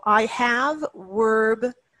so I have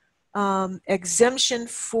WRB exemption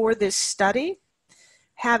for this study.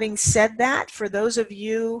 Having said that, for those of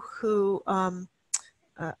you who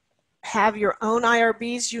have your own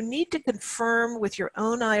IRBs, you need to confirm with your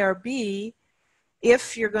own IRB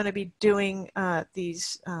if you're going to be doing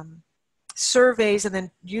these surveys and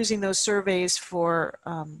then using those surveys for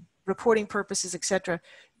reporting purposes, etc.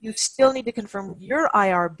 You still need to confirm with your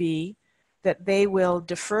IRB that they will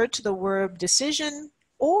defer to the WRB decision,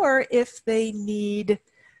 or if they need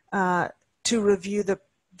to review the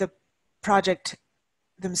project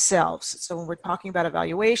themselves. So when we're talking about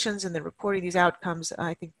evaluations and then reporting these outcomes,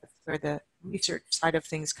 I think that's where the research side of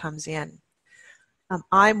things comes in.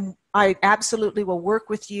 I absolutely will work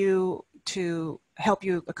with you to help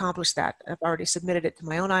you accomplish that. I've already submitted it to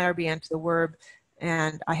my own IRB and to the WRB,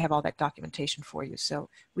 and I have all that documentation for you. So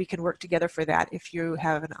we can work together for that. If you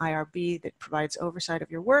have an IRB that provides oversight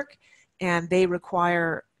of your work and they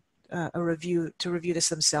require a review to review this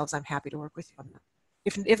themselves, I'm happy to work with you on that.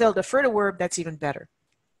 If they'll defer to WRB, that's even better.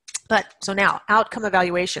 But so now, outcome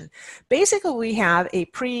evaluation. Basically, we have a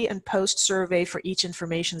pre and post survey for each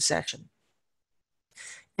information session.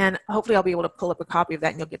 And hopefully I'll be able to pull up a copy of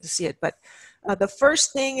that and you'll get to see it. But the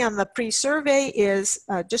first thing on the pre-survey is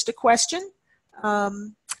just a question.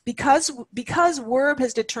 Because WRB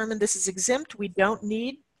has determined this is exempt, we don't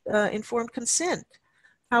need informed consent.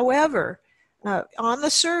 However, on the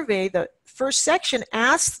survey, the first section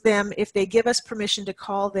asks them if they give us permission to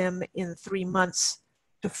call them in 3 months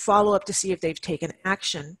to follow up to see if they've taken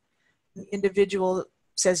action. The individual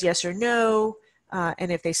says yes or no,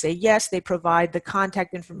 and if they say yes, they provide the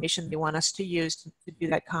contact information they want us to use to do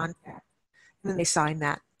that contact. And then they sign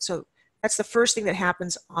that. So that's the first thing that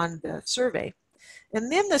happens on the survey.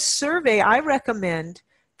 And then the survey, I recommend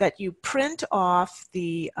that you print off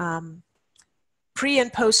the pre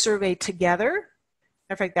and post survey together.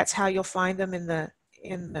 In fact, that's how you'll find them in the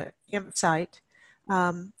site.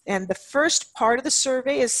 And the first part of the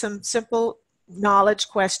survey is some simple knowledge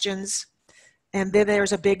questions, and then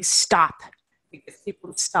there's a big stop. You get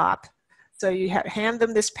people to stop. So you hand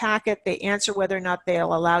them this packet, they answer whether or not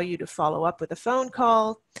they'll allow you to follow up with a phone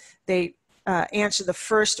call. They answer the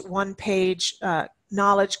first one-page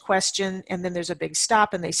knowledge question, and then there's a big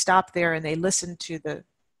stop, and they stop there and they listen to the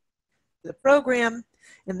program,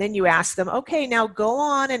 and then you ask them, okay, now go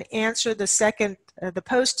on and answer the second, the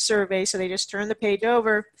post survey. So they just turn the page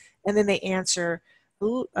over, and then they answer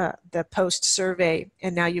the post survey,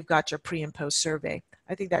 and now you've got your pre and post survey.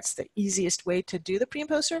 I think that's the easiest way to do the pre and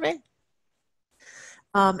post survey.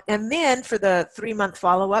 And then for the 3-month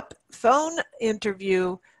follow-up phone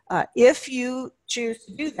interview, if you choose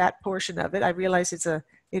to do that portion of it, I realize it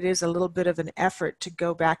is a little bit of an effort to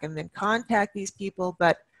go back and then contact these people,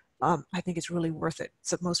 but I think it's really worth it. It's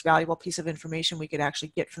the most valuable piece of information we could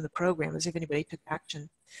actually get from the program, is if anybody took action.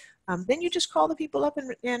 Then you just call the people up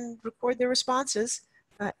and record their responses,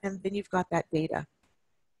 and then you've got that data.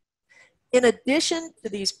 In addition to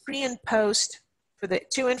these pre and post for the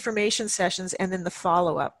 2 information sessions and then the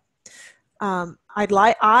follow-up,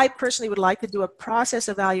 I personally would like to do a process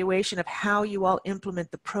evaluation of how you all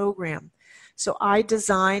implement the program. So I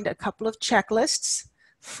designed a couple of checklists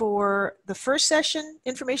for the first session,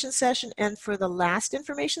 information session, and for the last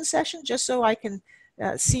information session, just so I can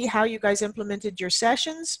see how you guys implemented your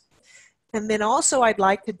sessions. And then also I'd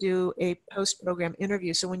like to do a post-program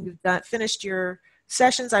interview. So when you've finished your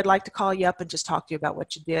sessions, I'd like to call you up and just talk to you about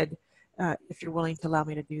what you did, if you're willing to allow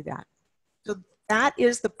me to do that. So that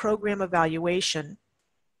is the program evaluation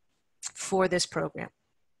for this program.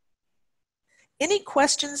 Any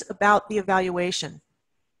questions about the evaluation?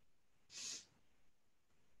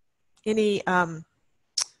 Any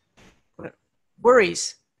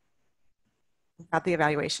worries about the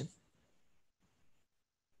evaluation?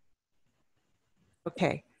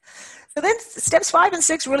 Okay. So then steps 5 and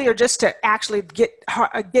 6 really are just to actually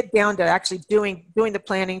get down to actually doing the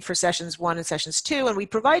planning for sessions 1 and sessions 2. And we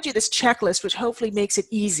provide you this checklist, which hopefully makes it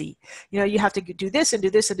easy. You know, you have to do this and do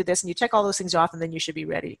this and do this, and you check all those things off, and then you should be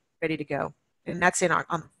ready to go. And that's on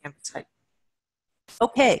the campus site.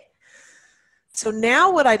 Okay. So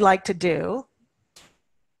now what I'd like to do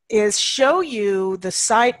is show you the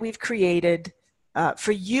site we've created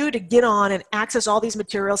for you to get on and access all these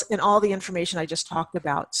materials and all the information I just talked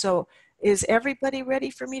about. So is everybody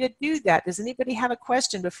ready for me to do that? Does anybody have a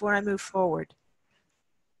question before I move forward?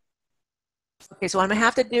 Okay, so what I'm gonna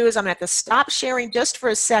have to do is I'm gonna have to stop sharing just for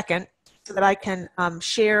a second so that I can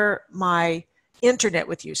share my internet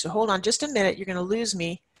with you. So hold on just a minute. You're gonna lose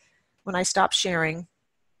me when I stop sharing.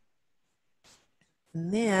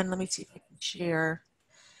 And then let me see if I can share.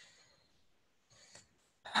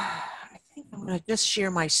 I think I'm going to just share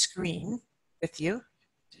my screen with you.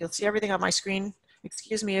 You'll see everything on my screen.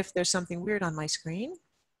 Excuse me if there's something weird on my screen.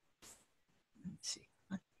 Let's see.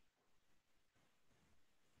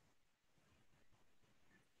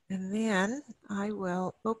 And then I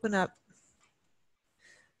will open up.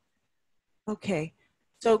 Okay.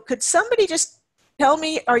 So could somebody just tell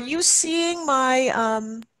me, are you seeing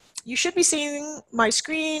my, you should be seeing my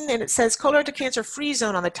screen, and it says colorectal cancer free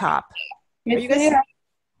zone on the top. Are you guys?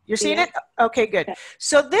 You're seeing it? Okay, good.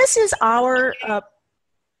 So this is our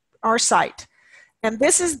site. And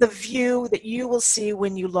this is the view that you will see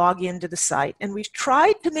when you log into the site. And we've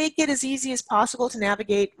tried to make it as easy as possible to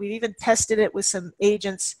navigate. We've even tested it with some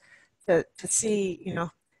agents to see, you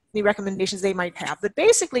know, any recommendations they might have. But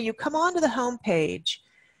basically, you come onto the home page,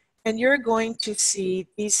 and you're going to see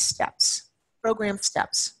these steps, program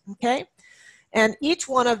steps, okay? And each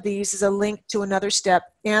one of these is a link to another step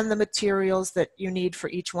and the materials that you need for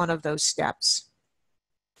each one of those steps.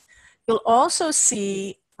 You'll also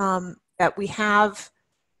see that we have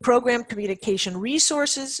program communication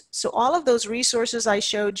resources. So all of those resources I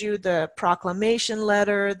showed you, the proclamation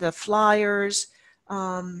letter, the flyers,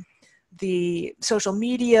 the social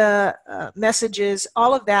media messages,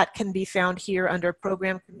 all of that can be found here under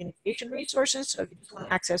program communication resources. So if you just want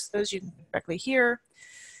to access those, you can go directly here.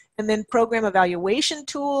 And then program evaluation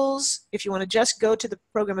tools. If you want to just go to the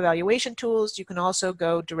program evaluation tools, you can also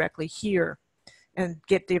go directly here and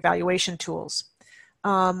get the evaluation tools.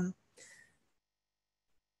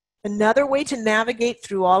 Another way to navigate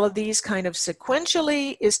through all of these kind of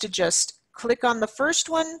sequentially is to just click on the first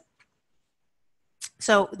one.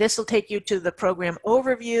 So this will take you to the program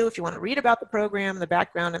overview. If you want to read about the program, the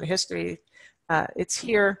background, and the history, it's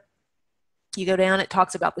here. You go down, it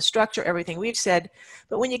talks about the structure, everything we've said.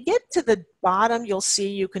 But when you get to the bottom, you'll see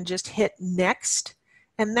you can just hit next,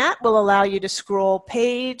 and that will allow you to scroll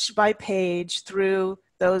page by page through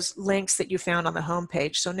those links that you found on the home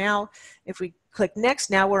page. So now if we click next,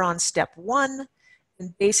 now we're on step 1.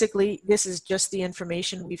 And basically, this is just the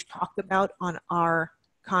information we've talked about on our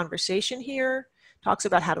conversation here. Talks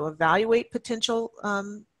about how to evaluate potential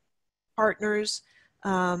partners,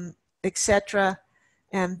 etc.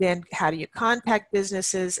 and then how do you contact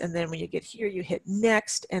businesses, and then when you get here you hit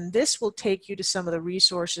next, and this will take you to some of the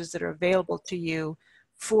resources that are available to you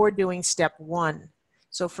for doing step 1.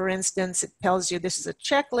 So for instance, it tells you this is a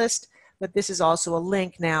checklist, but this is also a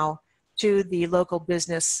link now to the local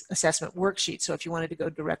business assessment worksheet. So if you wanted to go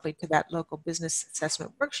directly to that local business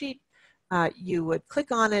assessment worksheet, you would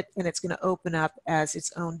click on it and it's going to open up as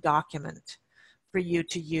its own document for you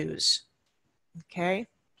to use. Okay.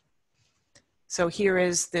 So here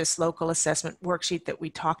is this local assessment worksheet that we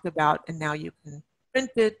talked about, and now you can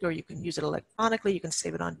print it or you can use it electronically, you can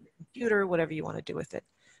save it on your computer, whatever you want to do with it.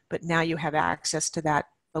 But now you have access to that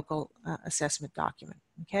local assessment document,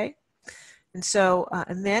 okay? And so,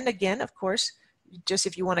 and then again, of course, just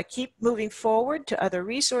if you want to keep moving forward to other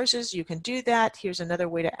resources, you can do that. Here's another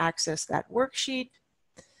way to access that worksheet.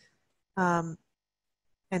 And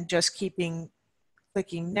just clicking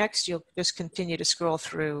next, you'll just continue to scroll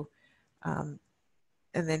through. And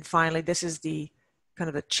then finally, this is the kind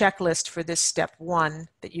of the checklist for this step 1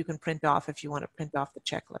 that you can print off if you want to print off the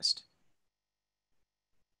checklist.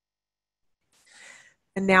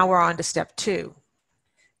 And now we're on to step 2.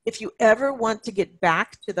 If you ever want to get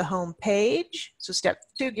back to the home page, so step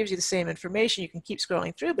 2 gives you the same information, you can keep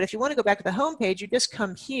scrolling through, but if you want to go back to the home page, you just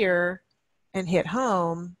come here and hit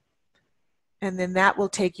home, and then that will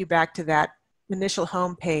take you back to that initial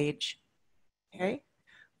home page, okay,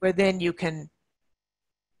 where then you can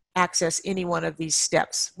access any one of these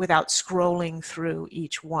steps without scrolling through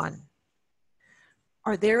each one.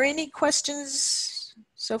 Are there any questions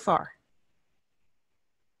so far?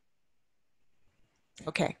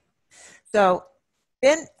 Okay, so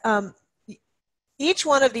then each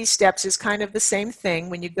one of these steps is kind of the same thing.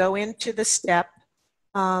 When you go into the step,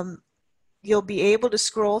 you'll be able to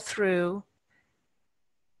scroll through.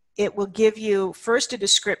 It will give you first a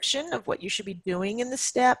description of what you should be doing in the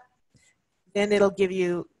step. Then it'll give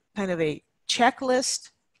you kind of a checklist.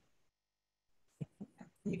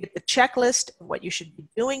 You get the checklist of what you should be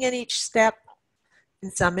doing in each step. In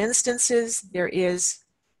some instances, there is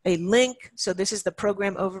a link. So this is the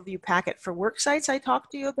program overview packet for worksites I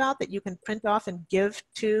talked to you about that you can print off and give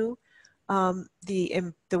to the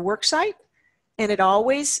worksite. And it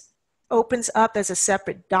always opens up as a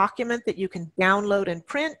separate document that you can download and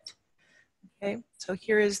print. Okay, so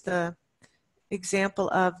here is the example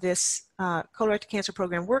of this colorectal cancer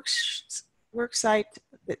program worksite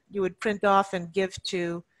that you would print off and give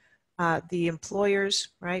to the employers,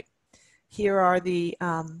 right? Here are the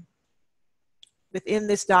within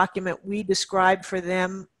this document, we describe for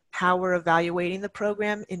them how we're evaluating the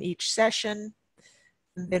program in each session.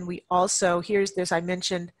 And then we also, here's this, I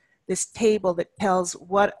mentioned this table that tells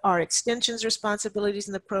what are extension's responsibilities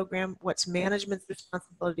in the program, what's management's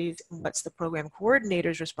responsibilities, and what's the program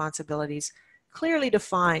coordinator's responsibilities, clearly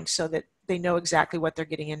defined so that they know exactly what they're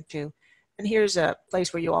getting into. And here's a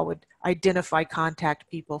place where you all would identify contact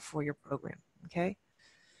people for your program, okay?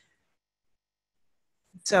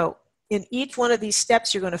 So in each one of these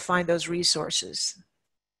steps, you're going to find those resources.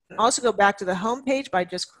 You can also go back to the home page by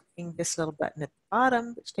just clicking this little button at the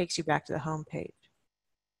bottom, which takes you back to the home page.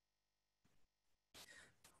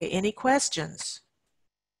 Okay, any questions?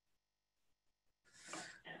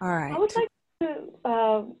 All right. I would like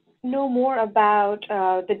to know more about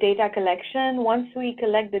the data collection. Once we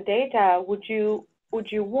collect the data, would you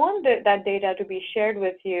want that data to be shared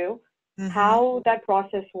with you? Mm-hmm. How that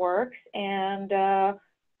process works? And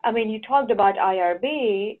I mean, you talked about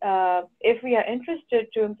IRB. If we are interested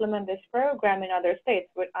to implement this program in other states,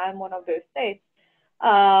 but I'm one of those states,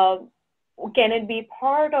 can it be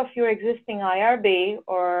part of your existing IRB,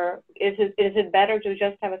 or is it better to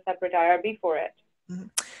just have a separate IRB for it? Mm-hmm.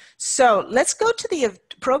 So let's go to the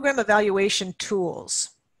program evaluation tools,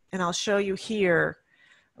 and I'll show you here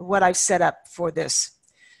what I've set up for this.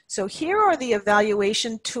 So here are the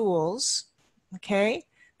evaluation tools, okay?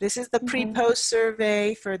 This is the pre-post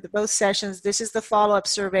survey for both sessions. This is the follow-up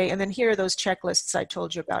survey, and then here are those checklists I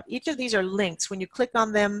told you about. Each of these are links. When you click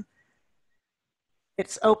on them,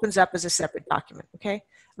 it opens up as a separate document, okay?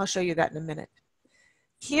 I'll show you that in a minute.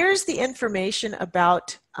 Here's the information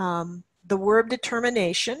about the WERB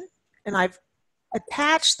determination, and I've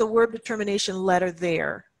attached the WERB determination letter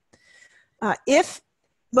there.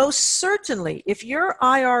 Most certainly, if your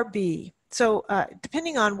IRB, so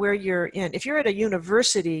depending on where you're in, if you're at a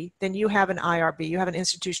university, then you have an IRB, you have an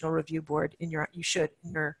institutional review board in your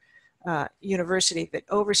university that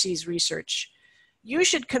oversees research. You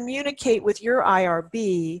should communicate with your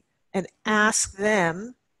IRB and ask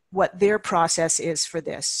them what their process is for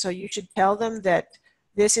this. So you should tell them that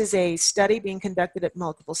this is a study being conducted at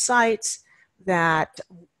multiple sites, that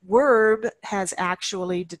WERB has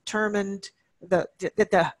actually determined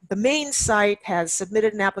the main site has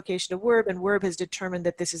submitted an application to WERB and WERB has determined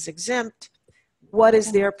that this is exempt. What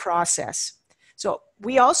is their process? So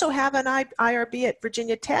we also have an IRB at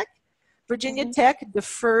Virginia Tech. Virginia Tech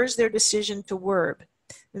defers their decision to WERB.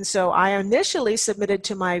 And so I initially submitted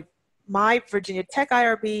to my Virginia Tech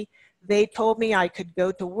IRB. They told me I could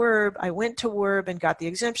go to WERB. I went to WERB and got the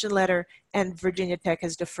exemption letter, and Virginia Tech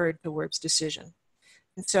has deferred to WERB's decision.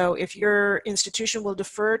 And so if your institution will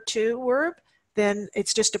defer to WERB, then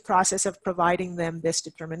it's just a process of providing them this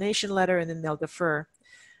determination letter, and then they'll defer.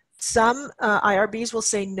 Some IRBs will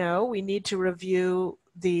say no. We need to review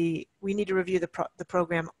the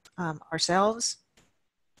program ourselves.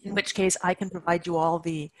 In which case, I can provide you all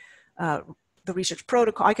the research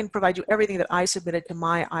protocol. I can provide you everything that I submitted to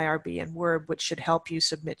my IRB and WERB, which should help you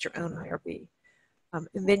submit your own IRB.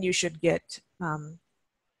 And then you should get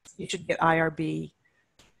IRB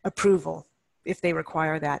approval if they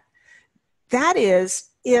require that. That is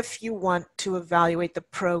if you want to evaluate the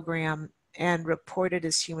program and report it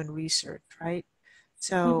as human research, right?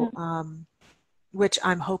 So, which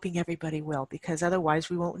I'm hoping everybody will, because otherwise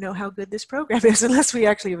we won't know how good this program is unless we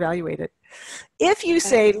actually evaluate it. If you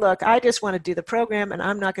say, look, I just want to do the program and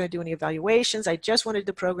I'm not going to do any evaluations, I just want to do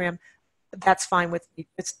the program, that's fine with me.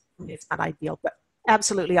 It's not ideal, but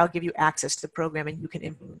absolutely I'll give you access to the program and you can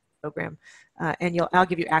implement the program. And I'll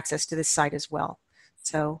give you access to this site as well.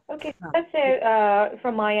 So, okay, let's say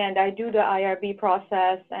from my end, I do the IRB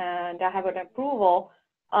process and I have an approval.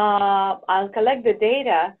 I'll collect the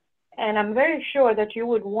data, and I'm very sure that you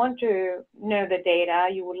would want to know the data.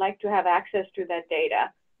 You would like to have access to that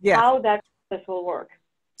data. Yeah. How that process will work.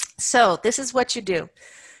 So this is what you do.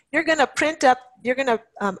 You're going to print up. You're going to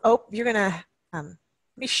let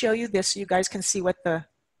me show you this so you guys can see what the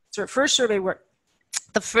first survey work.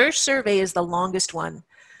 The first survey is the longest one.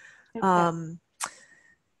 Okay.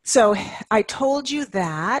 So I told you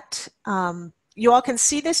that you all can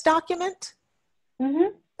see this document? Okay,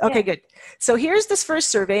 yeah. Good. So here's this first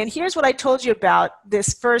survey, and here's what I told you about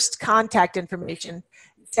this first contact information.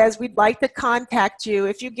 It says we'd like to contact you.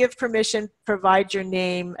 If you give permission, provide your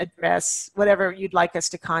name, address, whatever you'd like us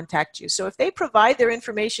to contact you. So if they provide their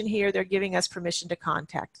information here, they're giving us permission to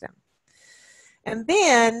contact them. And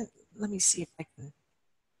then, let me see if I can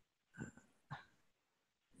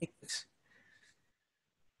make this.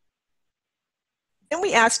 Then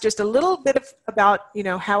we ask just a little bit about,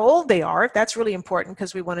 how old they are. That's really important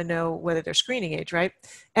because we want to know whether they're screening age, right?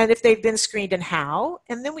 And if they've been screened and how.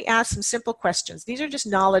 And then we ask some simple questions. These are just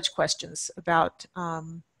knowledge questions about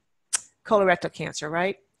colorectal cancer,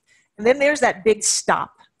 right? And then there's that big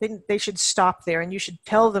stop. They should stop there, and you should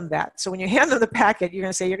tell them that. So when you hand them the packet, you're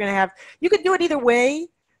going to say you could do it either way.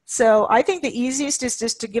 So I think the easiest is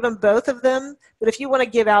just to give them both of them. But if you want to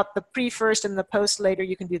give out the pre first and the post later,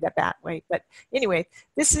 you can do that way. But anyway,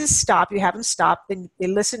 this is stop. You have them stop. Then they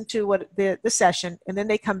listen to what the session, and then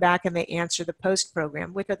they come back and they answer the post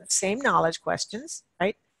program, which are the same knowledge questions,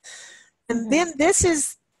 right? And then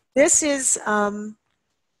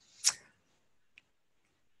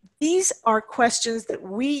these are questions that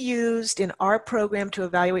we used in our program to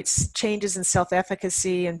evaluate changes in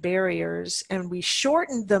self-efficacy and barriers, and we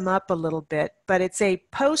shortened them up a little bit, but it's a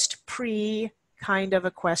post-pre kind of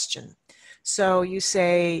a question. So you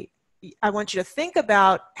say, I want you to think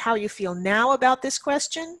about how you feel now about this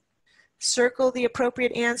question, circle the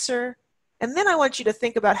appropriate answer, and then I want you to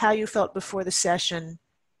think about how you felt before the session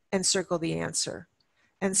and circle the answer.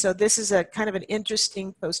 And so this is a kind of an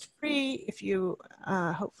interesting post-pre, if you,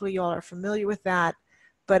 hopefully you all are familiar with that,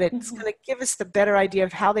 but it's going to give us the better idea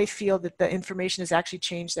of how they feel that the information has actually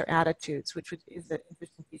changed their attitudes, which is an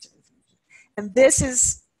interesting piece of information. And this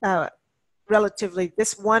is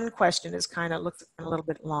this one question is looks a little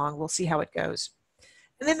bit long. We'll see how it goes.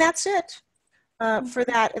 And then that's it for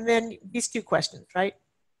that. And then these two questions, right?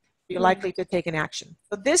 You're likely to take an action.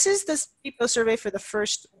 So this is the people survey for the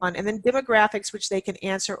first one, and then demographics, which they can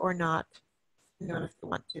answer or not, if they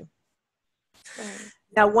want to.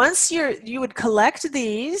 Now, once you would collect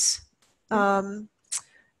these,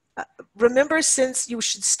 remember, since you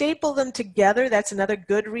should staple them together, that's another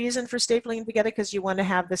good reason for stapling them together, because you want to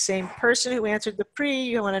have the same person who answered the pre,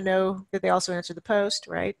 you want to know that they also answered the post,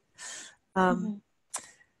 right? And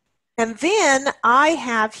then I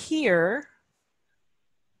have here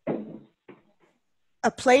a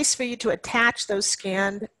place for you to attach those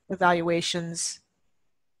scanned evaluations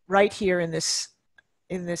right here in this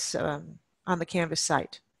on the Canvas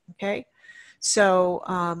site. Okay, so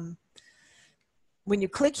when you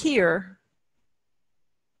click here,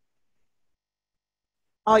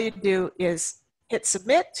 all you do is hit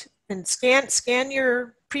submit, and scan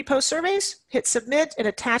your pre-post surveys, hit submit, and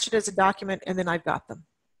attach it as a document, and then I've got them.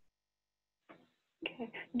 Okay.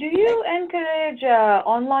 Do you encourage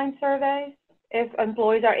online surveys if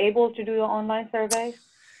employees are able to do the online surveys?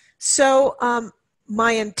 So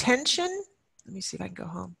my intention, let me see if I can go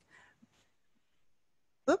home.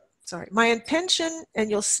 Oops, sorry. My intention, and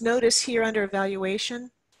you'll notice here under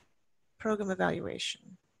evaluation, program evaluation.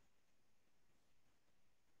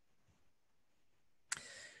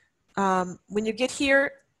 When you get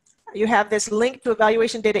here, you have this link to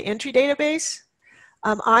evaluation data entry database.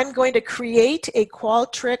 I'm going to create a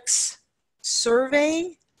Qualtrics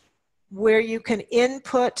survey where you can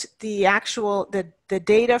input the actual, the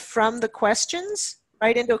data from the questions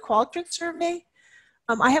right into a Qualtrics survey.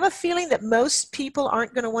 I have a feeling that most people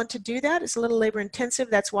aren't going to want to do that. It's a little labor intensive.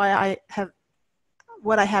 That's why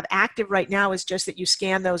what I have active right now is just that you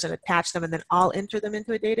scan those and attach them, and then I'll enter them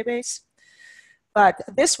into a database. But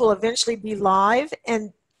this will eventually be live,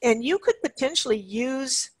 and you could potentially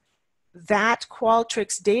use that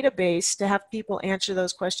Qualtrics database to have people answer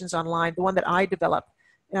those questions online. The one that I developed,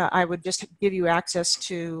 I would just give you access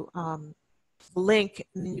to the link,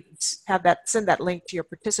 and you can have that, send that link to your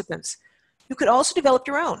participants. You could also develop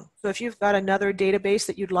your own. So if you've got another database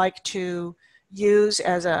that you'd like to use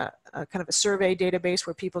as a kind of a survey database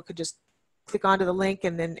where people could just click onto the link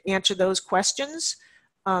and then answer those questions,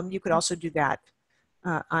 you could also do that.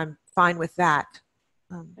 I'm fine with that.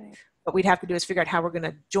 What we'd have to do is figure out how we're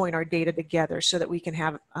going to join our data together so that we can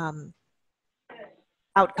have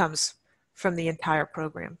outcomes from the entire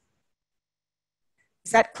program.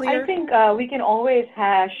 Is that clear? I think we can always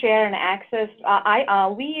share and access.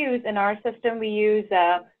 We use, in our system, we use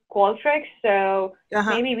Qualtrics, so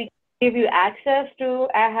maybe we give you access to,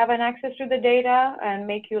 have an access to the data and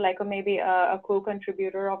make you like maybe a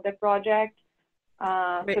co-contributor of the project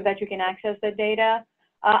so that you can access the data.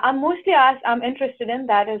 I'm interested in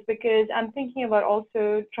that is because I'm thinking about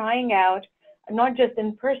also trying out not just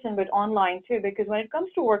in person but online too, because when it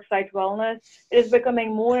comes to worksite wellness, it is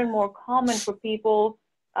becoming more and more common for people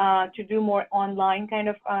to do more online kind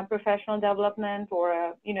of professional development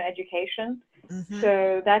or education.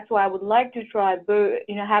 So that's why I would like to try both,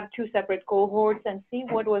 have two separate cohorts and see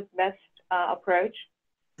what was best approach.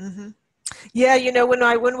 Yeah,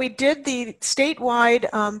 when we did the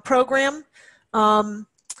statewide program,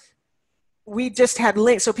 we just had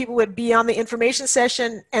links, so people would be on the information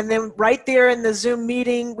session, and then right there in the Zoom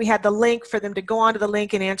meeting, we had the link for them to go onto the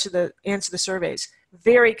link and answer the surveys.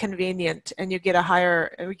 Very convenient, and you get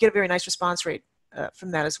a very nice response rate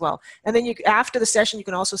from that as well. And then after the session, you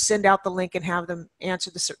can also send out the link and have them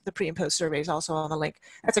answer the pre and post surveys also on the link.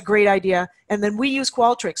 That's a great idea. And then we use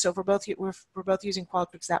Qualtrics, so if we're both using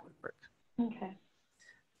Qualtrics, that would work. Okay.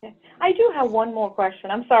 I do have one more question.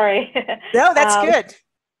 I'm sorry. No, that's good.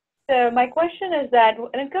 So my question is that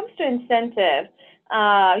when it comes to incentive,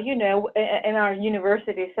 in our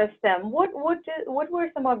university system, what were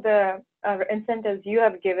some of the incentives you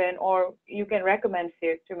have given or you can recommend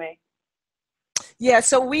to me? Yeah,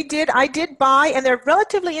 so I did buy, and they're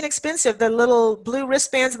relatively inexpensive, the little blue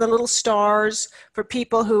wristbands and the little stars for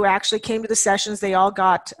people who actually came to the sessions. They all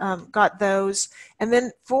got those. And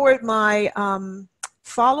then for my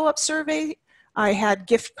follow-up survey, I had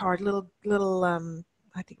gift card, little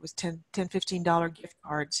I think it was $10, $15 gift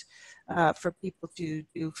cards for people to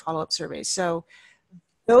do follow-up surveys. So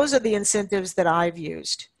those are the incentives that I've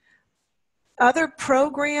used. Other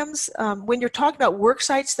programs, when you're talking about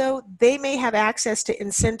worksites though, they may have access to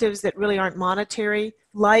incentives that really aren't monetary,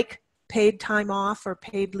 like paid time off or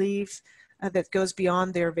paid leave that goes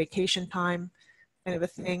beyond their vacation time, kind of a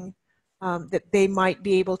thing, that they might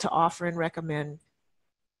be able to offer and recommend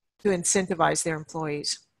to incentivize their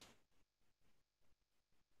employees.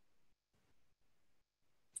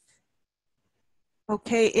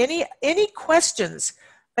 Okay, any questions?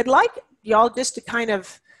 I'd like y'all just to kind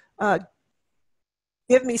of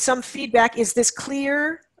give me some feedback. Is this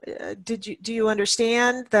clear? Do you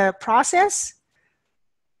understand the process?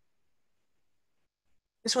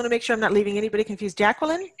 Just want to make sure I'm not leaving anybody confused.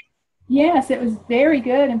 Jacqueline? Yes, it was very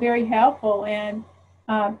good and very helpful and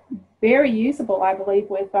very usable, I believe,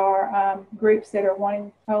 with our groups that are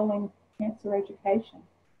wanting colon cancer education.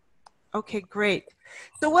 Okay, great.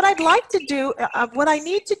 So what I'd like to do, what I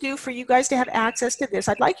need to do for you guys to have access to this,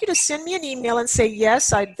 I'd like you to send me an email and say,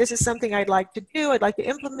 yes, this is something I'd like to do, I'd like to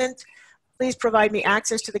implement. Please provide me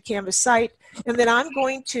access to the Canvas site. And then I'm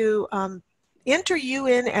going to enter you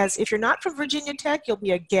in as, if you're not from Virginia Tech, you'll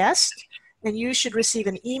be a guest, and you should receive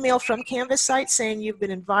an email from Canvas site saying you've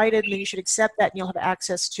been invited, and then you should accept that, and you'll have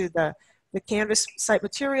access to the Canvas site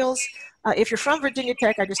materials. If you're from Virginia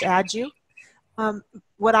Tech, I just add you.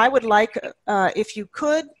 what I would like, if you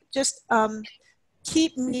could, just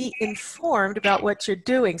keep me informed about what you're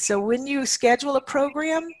doing. So when you schedule a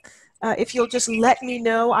program, if you'll just let me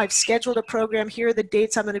know, I've scheduled a program, here are the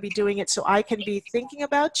dates I'm going to be doing it, so I can be thinking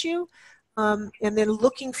about you, and then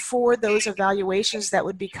looking for those evaluations that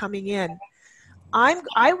would be coming in.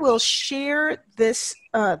 I will share this,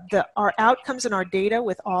 our outcomes and our data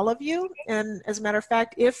with all of you. And as a matter of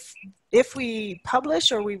fact, if we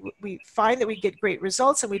publish or we find that we get great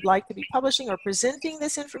results and we'd like to be publishing or presenting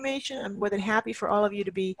this information, I'm more than happy for all of you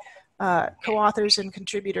to be co-authors and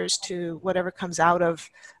contributors to whatever comes out of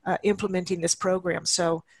implementing this program.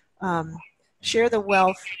 So share the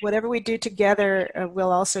wealth. Whatever we do together,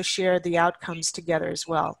 we'll also share the outcomes together as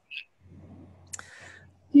well.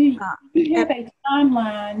 Do you have a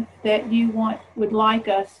timeline that you would like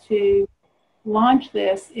us to launch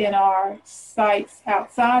this in our sites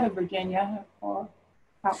outside of Virginia or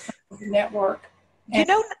outside of the network? You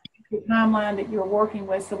know, the timeline that you're working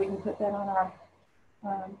with, so we can put that on our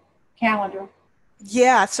calendar.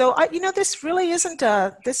 Yeah, so you know, this really isn't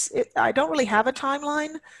I don't really have a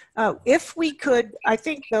timeline. If we could, I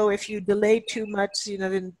think though, if you delay too much, you know,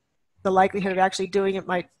 then the likelihood of actually doing it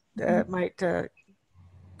might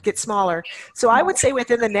get smaller. So I would say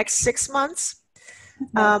within the next 6 months.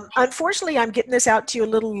 Unfortunately, I'm getting this out to you a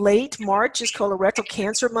little late. March is colorectal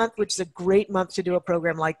cancer month, which is a great month to do a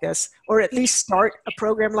program like this, or at least start a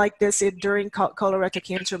program like this during colorectal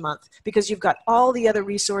cancer month, because you've got all the other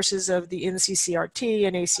resources of the NCCRT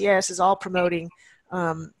and ACS is all promoting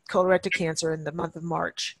colorectal cancer in the month of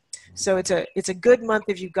March. So it's a good month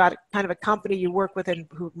if you've got kind of a company you work with and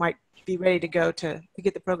who might be ready to go to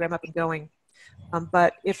get the program up and going.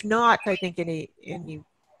 But if not, I think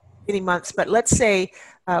any months, but let's say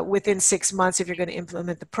within 6 months, if you're going to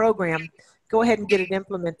implement the program, go ahead and get it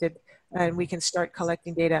implemented and we can start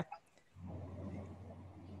collecting data.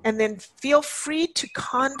 And then feel free to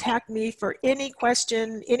contact me for any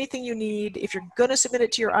question, anything you need. If you're going to submit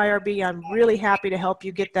it to your IRB, I'm really happy to help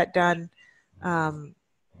you get that done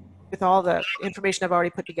with all the information I've already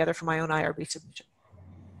put together for my own IRB submission.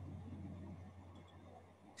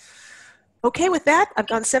 Okay, with that, I've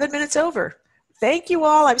gone 7 minutes over. Thank you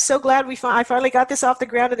all. I'm so glad I finally got this off the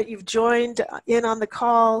ground and that you've joined in on the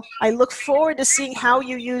call. I look forward to seeing how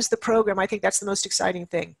you use the program. I think that's the most exciting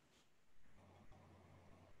thing.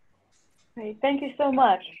 Great. Thank you so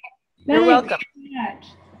much. You're welcome. Thanks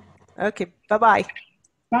so much. Okay, bye-bye.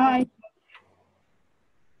 Bye.